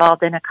was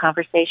involved in a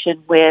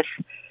conversation with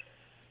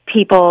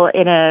people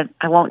in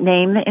I won't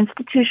name the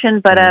institution,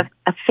 but a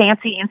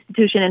fancy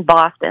institution in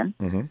Boston.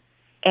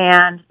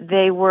 And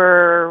they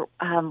were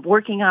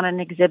working on an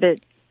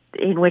exhibit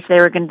in which they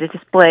were going to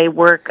display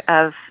work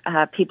of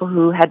people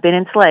who had been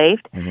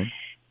enslaved.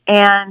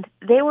 And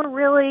they were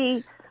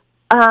really,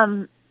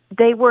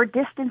 they were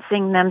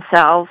distancing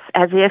themselves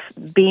as if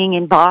being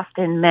in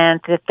Boston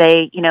meant that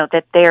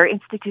that their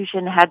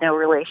institution had no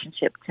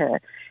relationship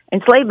to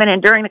enslavement.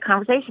 And during the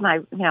conversation,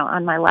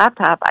 on my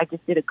laptop, I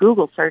just did a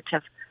Google search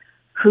of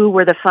who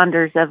were the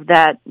funders of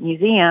that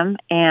museum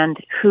and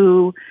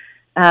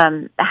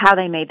how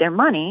they made their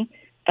money.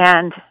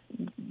 And,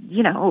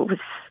 it was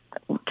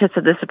just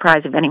to the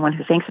surprise of anyone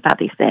who thinks about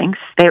these things.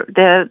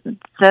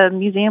 The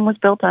museum was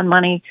built on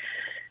money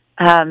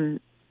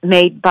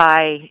made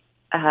by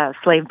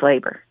slave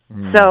labor.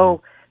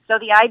 So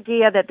the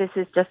idea that this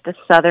is just a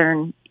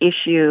Southern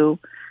issue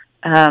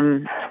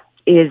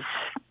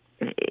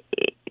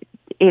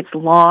it's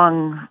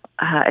long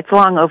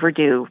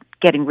overdue.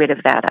 Getting rid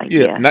of that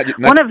idea.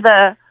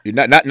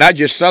 Not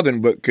just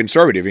Southern, but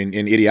conservative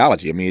in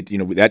ideology. I mean,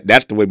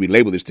 that's the way we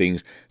label these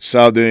things: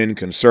 Southern,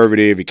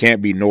 conservative. It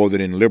can't be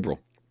Northern and liberal.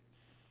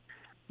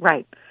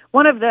 Right.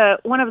 One of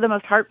the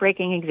most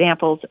heartbreaking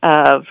examples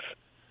of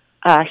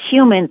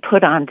human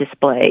put on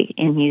display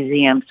in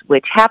museums,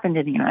 which happened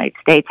in the United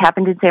States,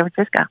 happened in San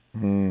Francisco.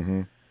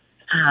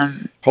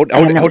 Hold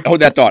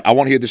that thought. I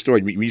want to hear the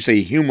story. When you say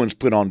humans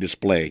put on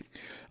display,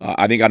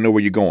 I think I know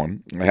where you're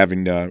going,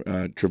 having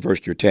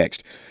traversed your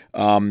text.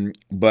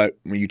 But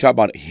when you talk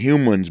about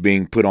humans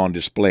being put on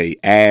display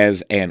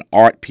as an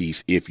art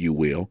piece, if you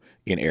will,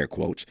 in air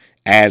quotes,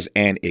 as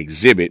an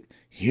exhibit,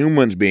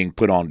 humans being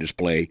put on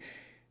display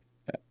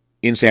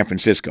in San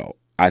Francisco,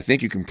 I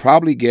think you can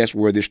probably guess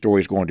where this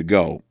story is going to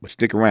go. But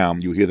stick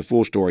around. You'll hear the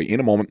full story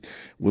in a moment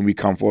when we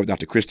come forward.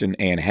 Dr. Kristin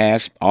Ann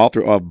Hass,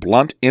 author of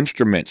Blunt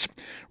Instruments,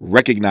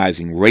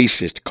 Recognizing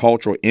Racist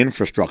Cultural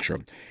Infrastructure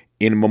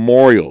in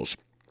Memorials,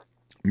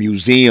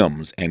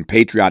 Museums, and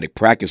Patriotic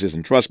Practices.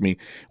 And trust me,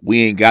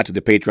 we ain't got to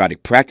the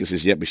patriotic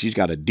practices yet, but she's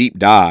got a deep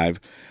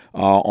dive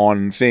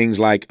on things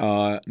like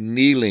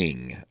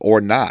kneeling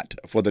or not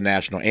for the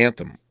national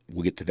anthem.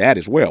 We'll get to that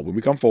as well when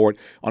we come forward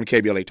on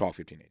KBLA Talk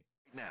 1580.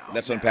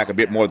 Let's unpack a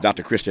bit more with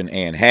Dr. Kristin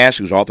Ann Hass,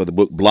 who's author of the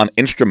book Blunt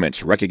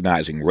Instruments,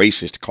 Recognizing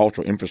Racist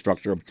Cultural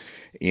Infrastructure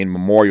in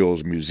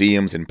Memorials,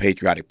 Museums, and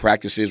Patriotic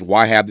Practices.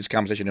 Why have this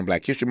conversation in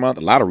Black History Month?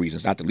 A lot of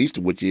reasons, not the least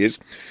of which is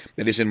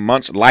that it's in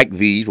months like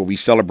these where we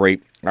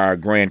celebrate our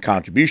grand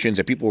contributions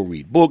that people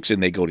read books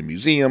and they go to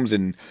museums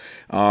and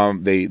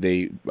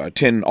they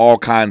attend all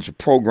kinds of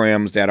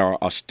programs that are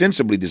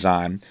ostensibly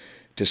designed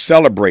to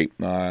celebrate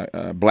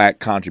black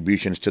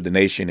contributions to the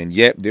nation. And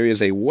yet there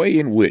is a way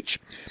in which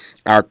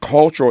our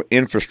cultural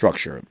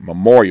infrastructure,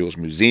 memorials,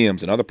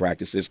 museums, and other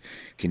practices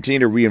continue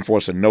to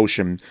reinforce a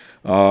notion,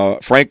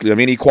 frankly, of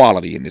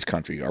inequality in this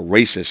country, a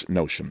racist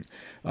notion.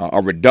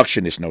 a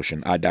reductionist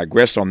notion. I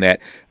digress on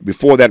that.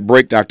 Before that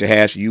break, Dr.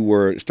 Hass, you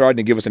were starting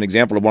to give us an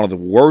example of one of the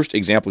worst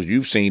examples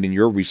you've seen in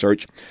your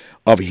research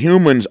of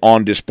humans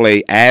on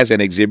display as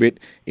an exhibit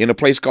in a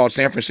place called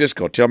San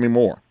Francisco. Tell me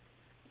more.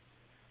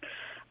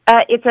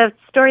 It's a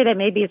story that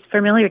maybe is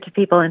familiar to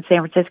people in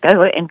San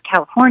Francisco and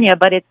California,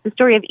 but it's the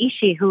story of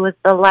Ishi, who was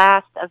the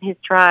last of his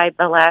tribe,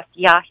 the last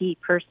Yahi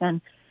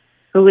person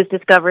who was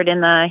discovered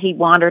he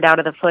wandered out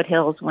of the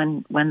foothills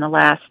when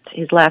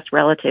his last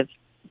relative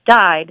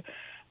died.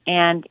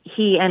 And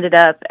he ended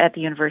up at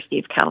the University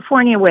of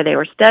California where they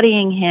were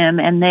studying him,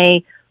 and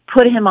they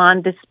put him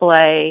on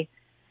display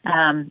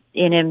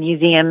in a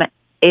museum,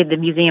 in the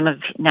Museum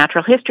of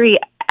Natural History,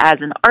 as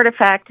an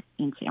artifact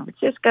in San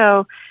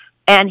Francisco.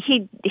 And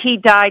he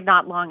died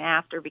not long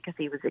after because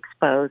he was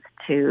exposed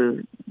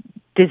to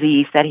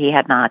disease that he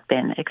had not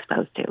been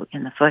exposed to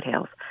in the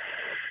foothills.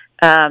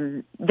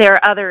 There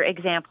are other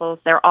examples.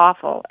 They're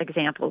awful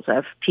examples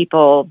of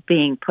people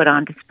being put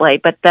on display,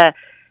 but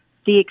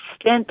the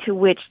extent to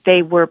which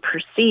they were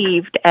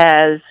perceived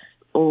as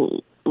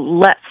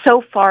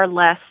so far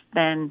less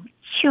than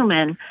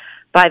human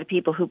by the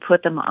people who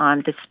put them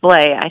on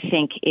display, I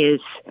think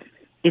is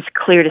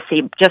clear to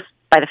see just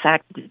by the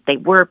fact that they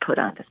were put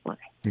on display.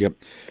 Yep.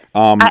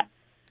 I'm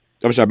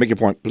sorry, make your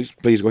point.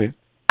 Please go ahead.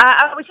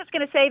 I was just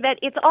going to say that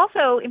it's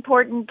also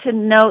important to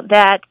note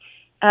that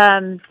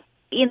in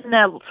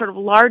the sort of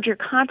larger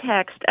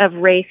context of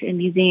race in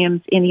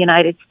museums in the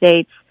United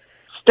States,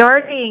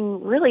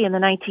 starting really in the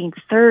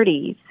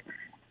 1930s,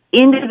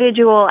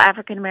 individual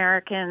African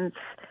Americans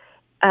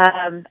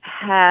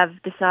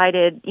have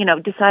decided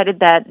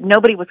that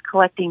nobody was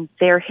collecting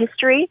their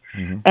history,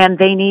 and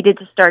they needed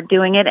to start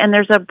doing it. And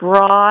there's a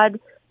broad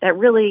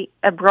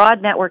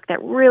network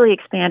that really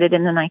expanded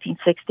in the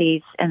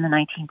 1960s and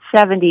the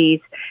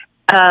 1970s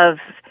of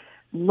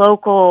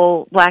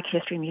local Black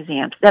history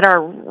museums that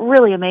are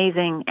really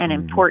amazing and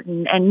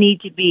important and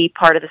need to be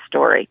part of the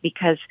story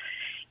because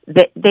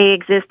they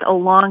exist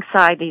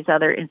alongside these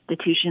other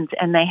institutions,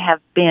 and they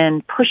have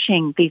been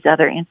pushing these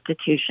other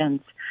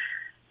institutions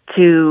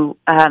to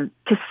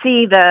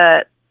see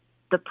the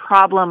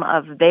problem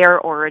of their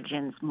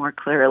origins more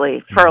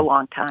clearly for a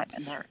long time,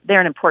 and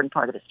they're an important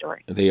part of the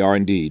story. They are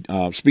indeed.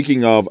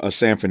 Speaking of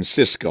San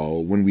Francisco,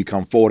 when we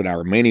come forward in our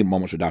remaining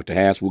moments with Dr.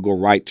 Hass, we'll go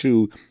right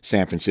to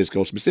San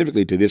Francisco,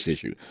 specifically to this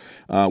issue.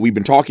 We've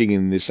been talking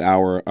in this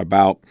hour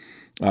about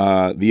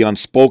the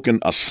unspoken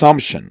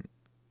assumption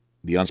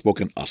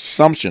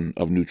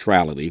of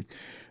neutrality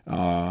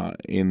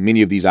in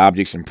many of these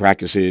objects and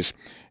practices,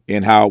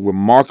 and how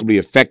remarkably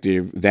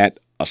effective that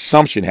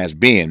assumption has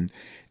been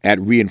at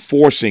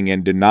reinforcing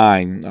and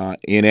denying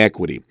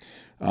inequity.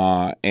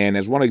 And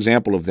as one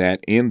example of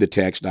that, in the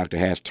text, Dr.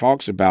 Hass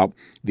talks about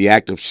the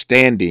act of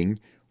standing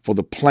for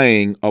the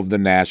playing of the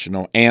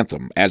national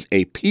anthem as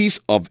a piece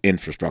of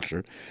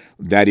infrastructure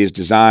that is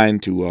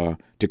designed to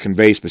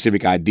convey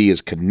specific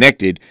ideas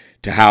connected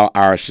to how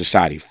our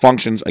society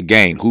functions.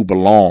 Again, who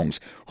belongs,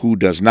 who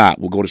does not.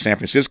 We'll go to San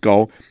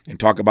Francisco and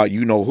talk about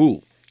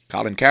you-know-who,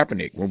 Colin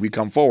Kaepernick, when we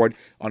come forward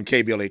on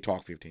KBLA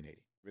Talk 1580.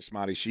 Ms.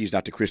 Smiley, she's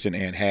Dr. Kristin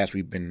Ann Hass.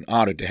 We've been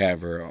honored to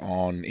have her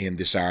on in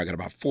this hour. I got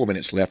about 4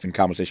 minutes left in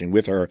conversation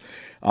with her.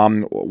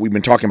 We've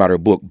been talking about her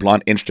book,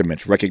 Blunt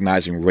Instruments,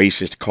 Recognizing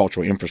Racist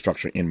Cultural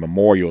Infrastructure in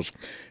Memorials,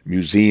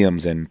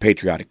 Museums, and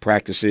Patriotic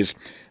Practices.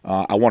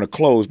 I want to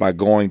close by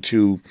going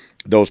to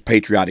those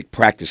patriotic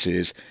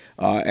practices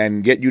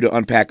and get you to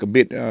unpack a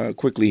bit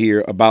quickly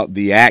here about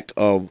the act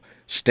of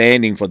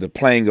standing for the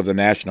playing of the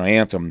national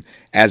anthem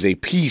as a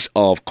piece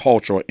of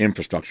cultural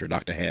infrastructure,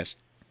 Dr. Hass.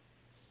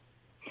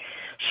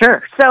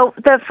 Sure. So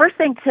the first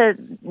thing to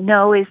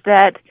know is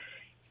that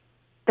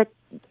the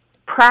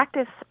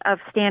practice of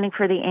standing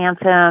for the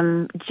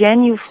anthem,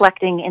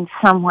 genuflecting in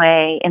some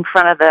way in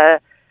front of the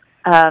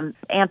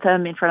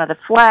anthem, in front of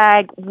the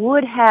flag,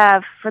 would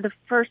have, for the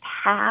first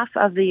half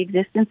of the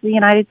existence of the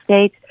United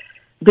States,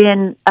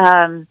 been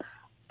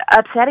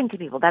upsetting to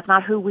people. That's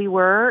not who we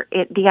were.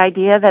 The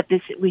idea that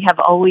we have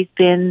always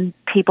been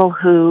people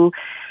who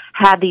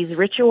had these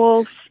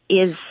rituals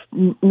is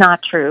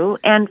not true.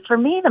 And for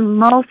me, the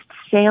most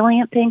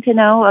salient thing to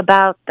know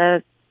about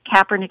the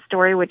Kaepernick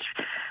story, which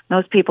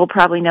most people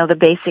probably know the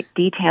basic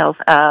details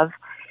of,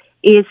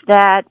 is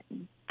that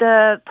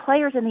the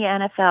players in the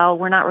NFL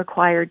were not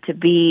required to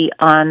be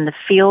on the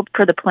field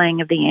for the playing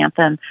of the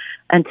anthem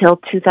until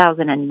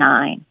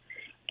 2009.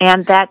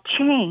 And that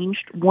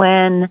changed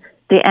when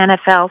the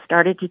NFL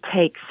started to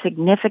take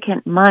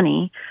significant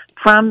money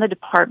from the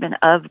Department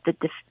of the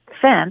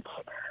Defense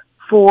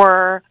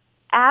for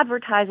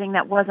advertising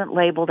that wasn't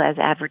labeled as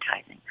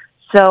advertising.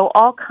 So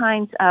all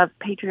kinds of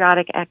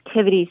patriotic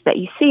activities that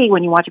you see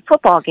when you watch a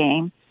football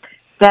game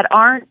that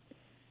aren't,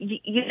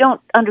 you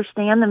don't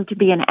understand them to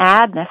be an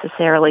ad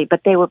necessarily,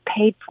 but they were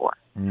paid for.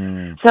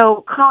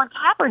 So Colin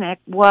Kaepernick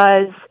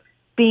was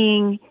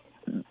being,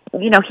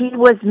 he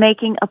was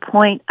making a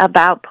point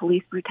about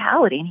police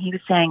brutality, and he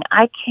was saying,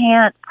 I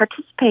can't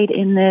participate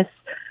in this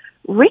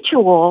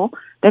ritual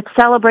that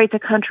celebrates a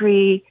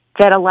country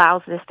that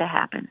allows this to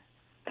happen.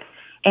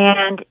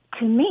 And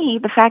to me,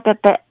 the fact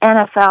that the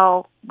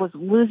NFL was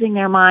losing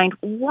their mind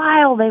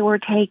while they were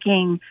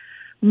taking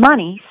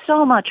money,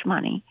 so much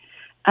money,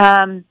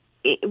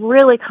 it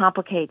really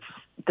complicates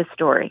the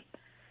story.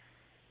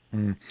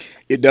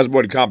 It does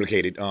more than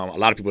complicate it. A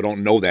lot of people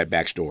don't know that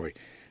backstory,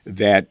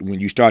 that when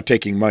you start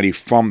taking money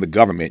from the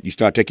government, you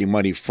start taking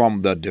money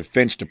from the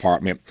Defense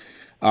Department,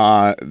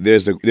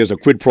 there's a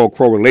quid pro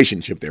quo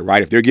relationship there,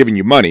 right? If they're giving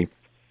you money,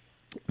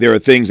 there are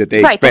things that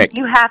they expect.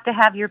 You have to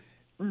have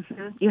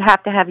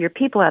your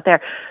people out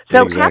there.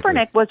 So exactly.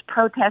 Kaepernick was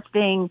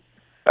protesting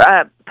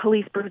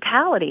police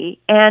brutality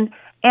and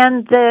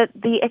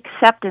the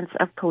acceptance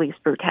of police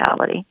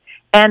brutality,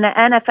 and the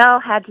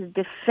NFL had to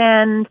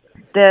defend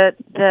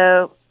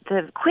the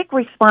quick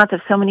response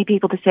of so many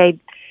people to say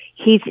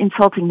he's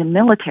insulting the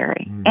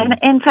military. Mm-hmm. And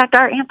in fact,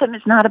 our anthem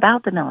is not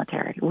about the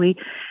military. We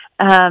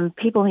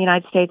people in the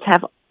United States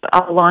have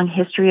a long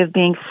history of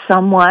being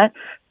somewhat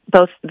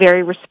both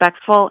very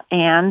respectful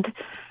and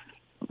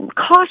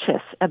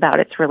cautious about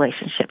its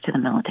relationship to the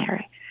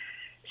military.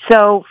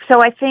 So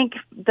I think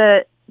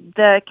the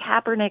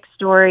Kaepernick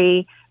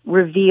story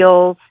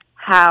reveals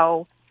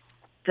how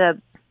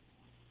the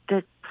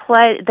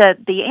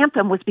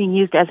anthem was being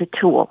used as a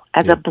tool,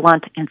 as a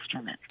blunt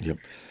instrument. Yep.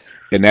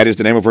 And that is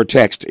the name of her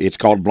text. It's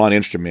called Blunt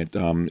Instrument.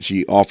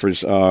 She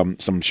offers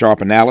some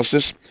sharp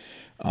analysis.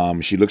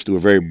 She looks through a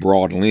very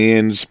broad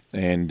lens,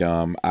 and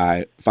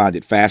I find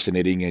it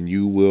fascinating, and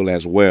you will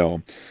as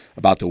well,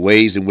 about the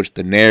ways in which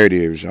the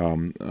narratives,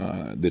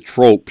 the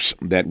tropes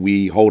that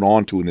we hold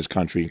on to in this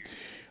country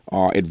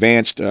are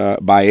advanced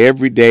by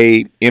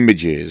everyday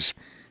images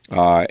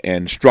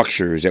and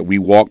structures that we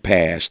walk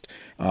past,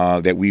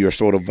 that we are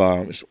sort of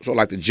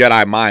like the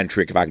Jedi mind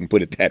trick, if I can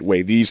put it that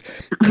way. These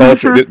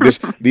culture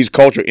these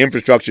culture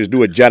infrastructures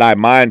do a Jedi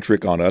mind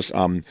trick on us,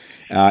 and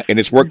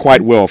it's worked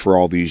quite well for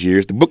all these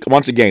years. The book,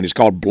 once again, is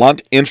called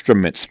Blunt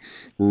Instruments: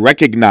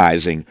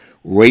 Recognizing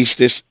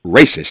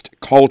Racist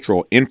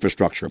Cultural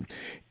Infrastructure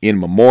in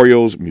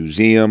Memorials,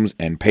 Museums,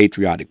 and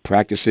Patriotic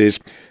Practices.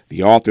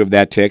 The author of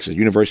that text is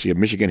University of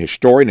Michigan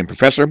historian and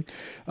professor,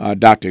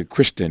 Dr.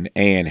 Kristin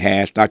Ann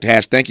Hass. Dr.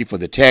 Hass, thank you for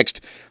the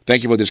text.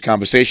 Thank you for this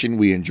conversation.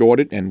 We enjoyed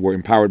it and were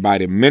empowered by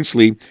it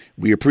immensely.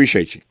 We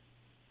appreciate you.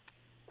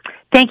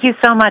 Thank you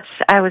so much.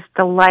 I was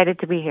delighted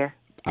to be here.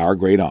 Our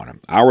great honor.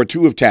 Hour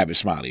 2 of Tavis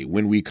Smiley.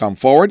 When we come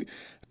forward,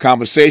 a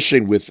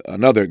conversation with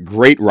another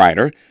great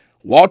writer,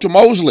 Walter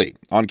Mosley,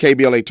 on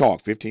KBLA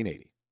Talk 1580.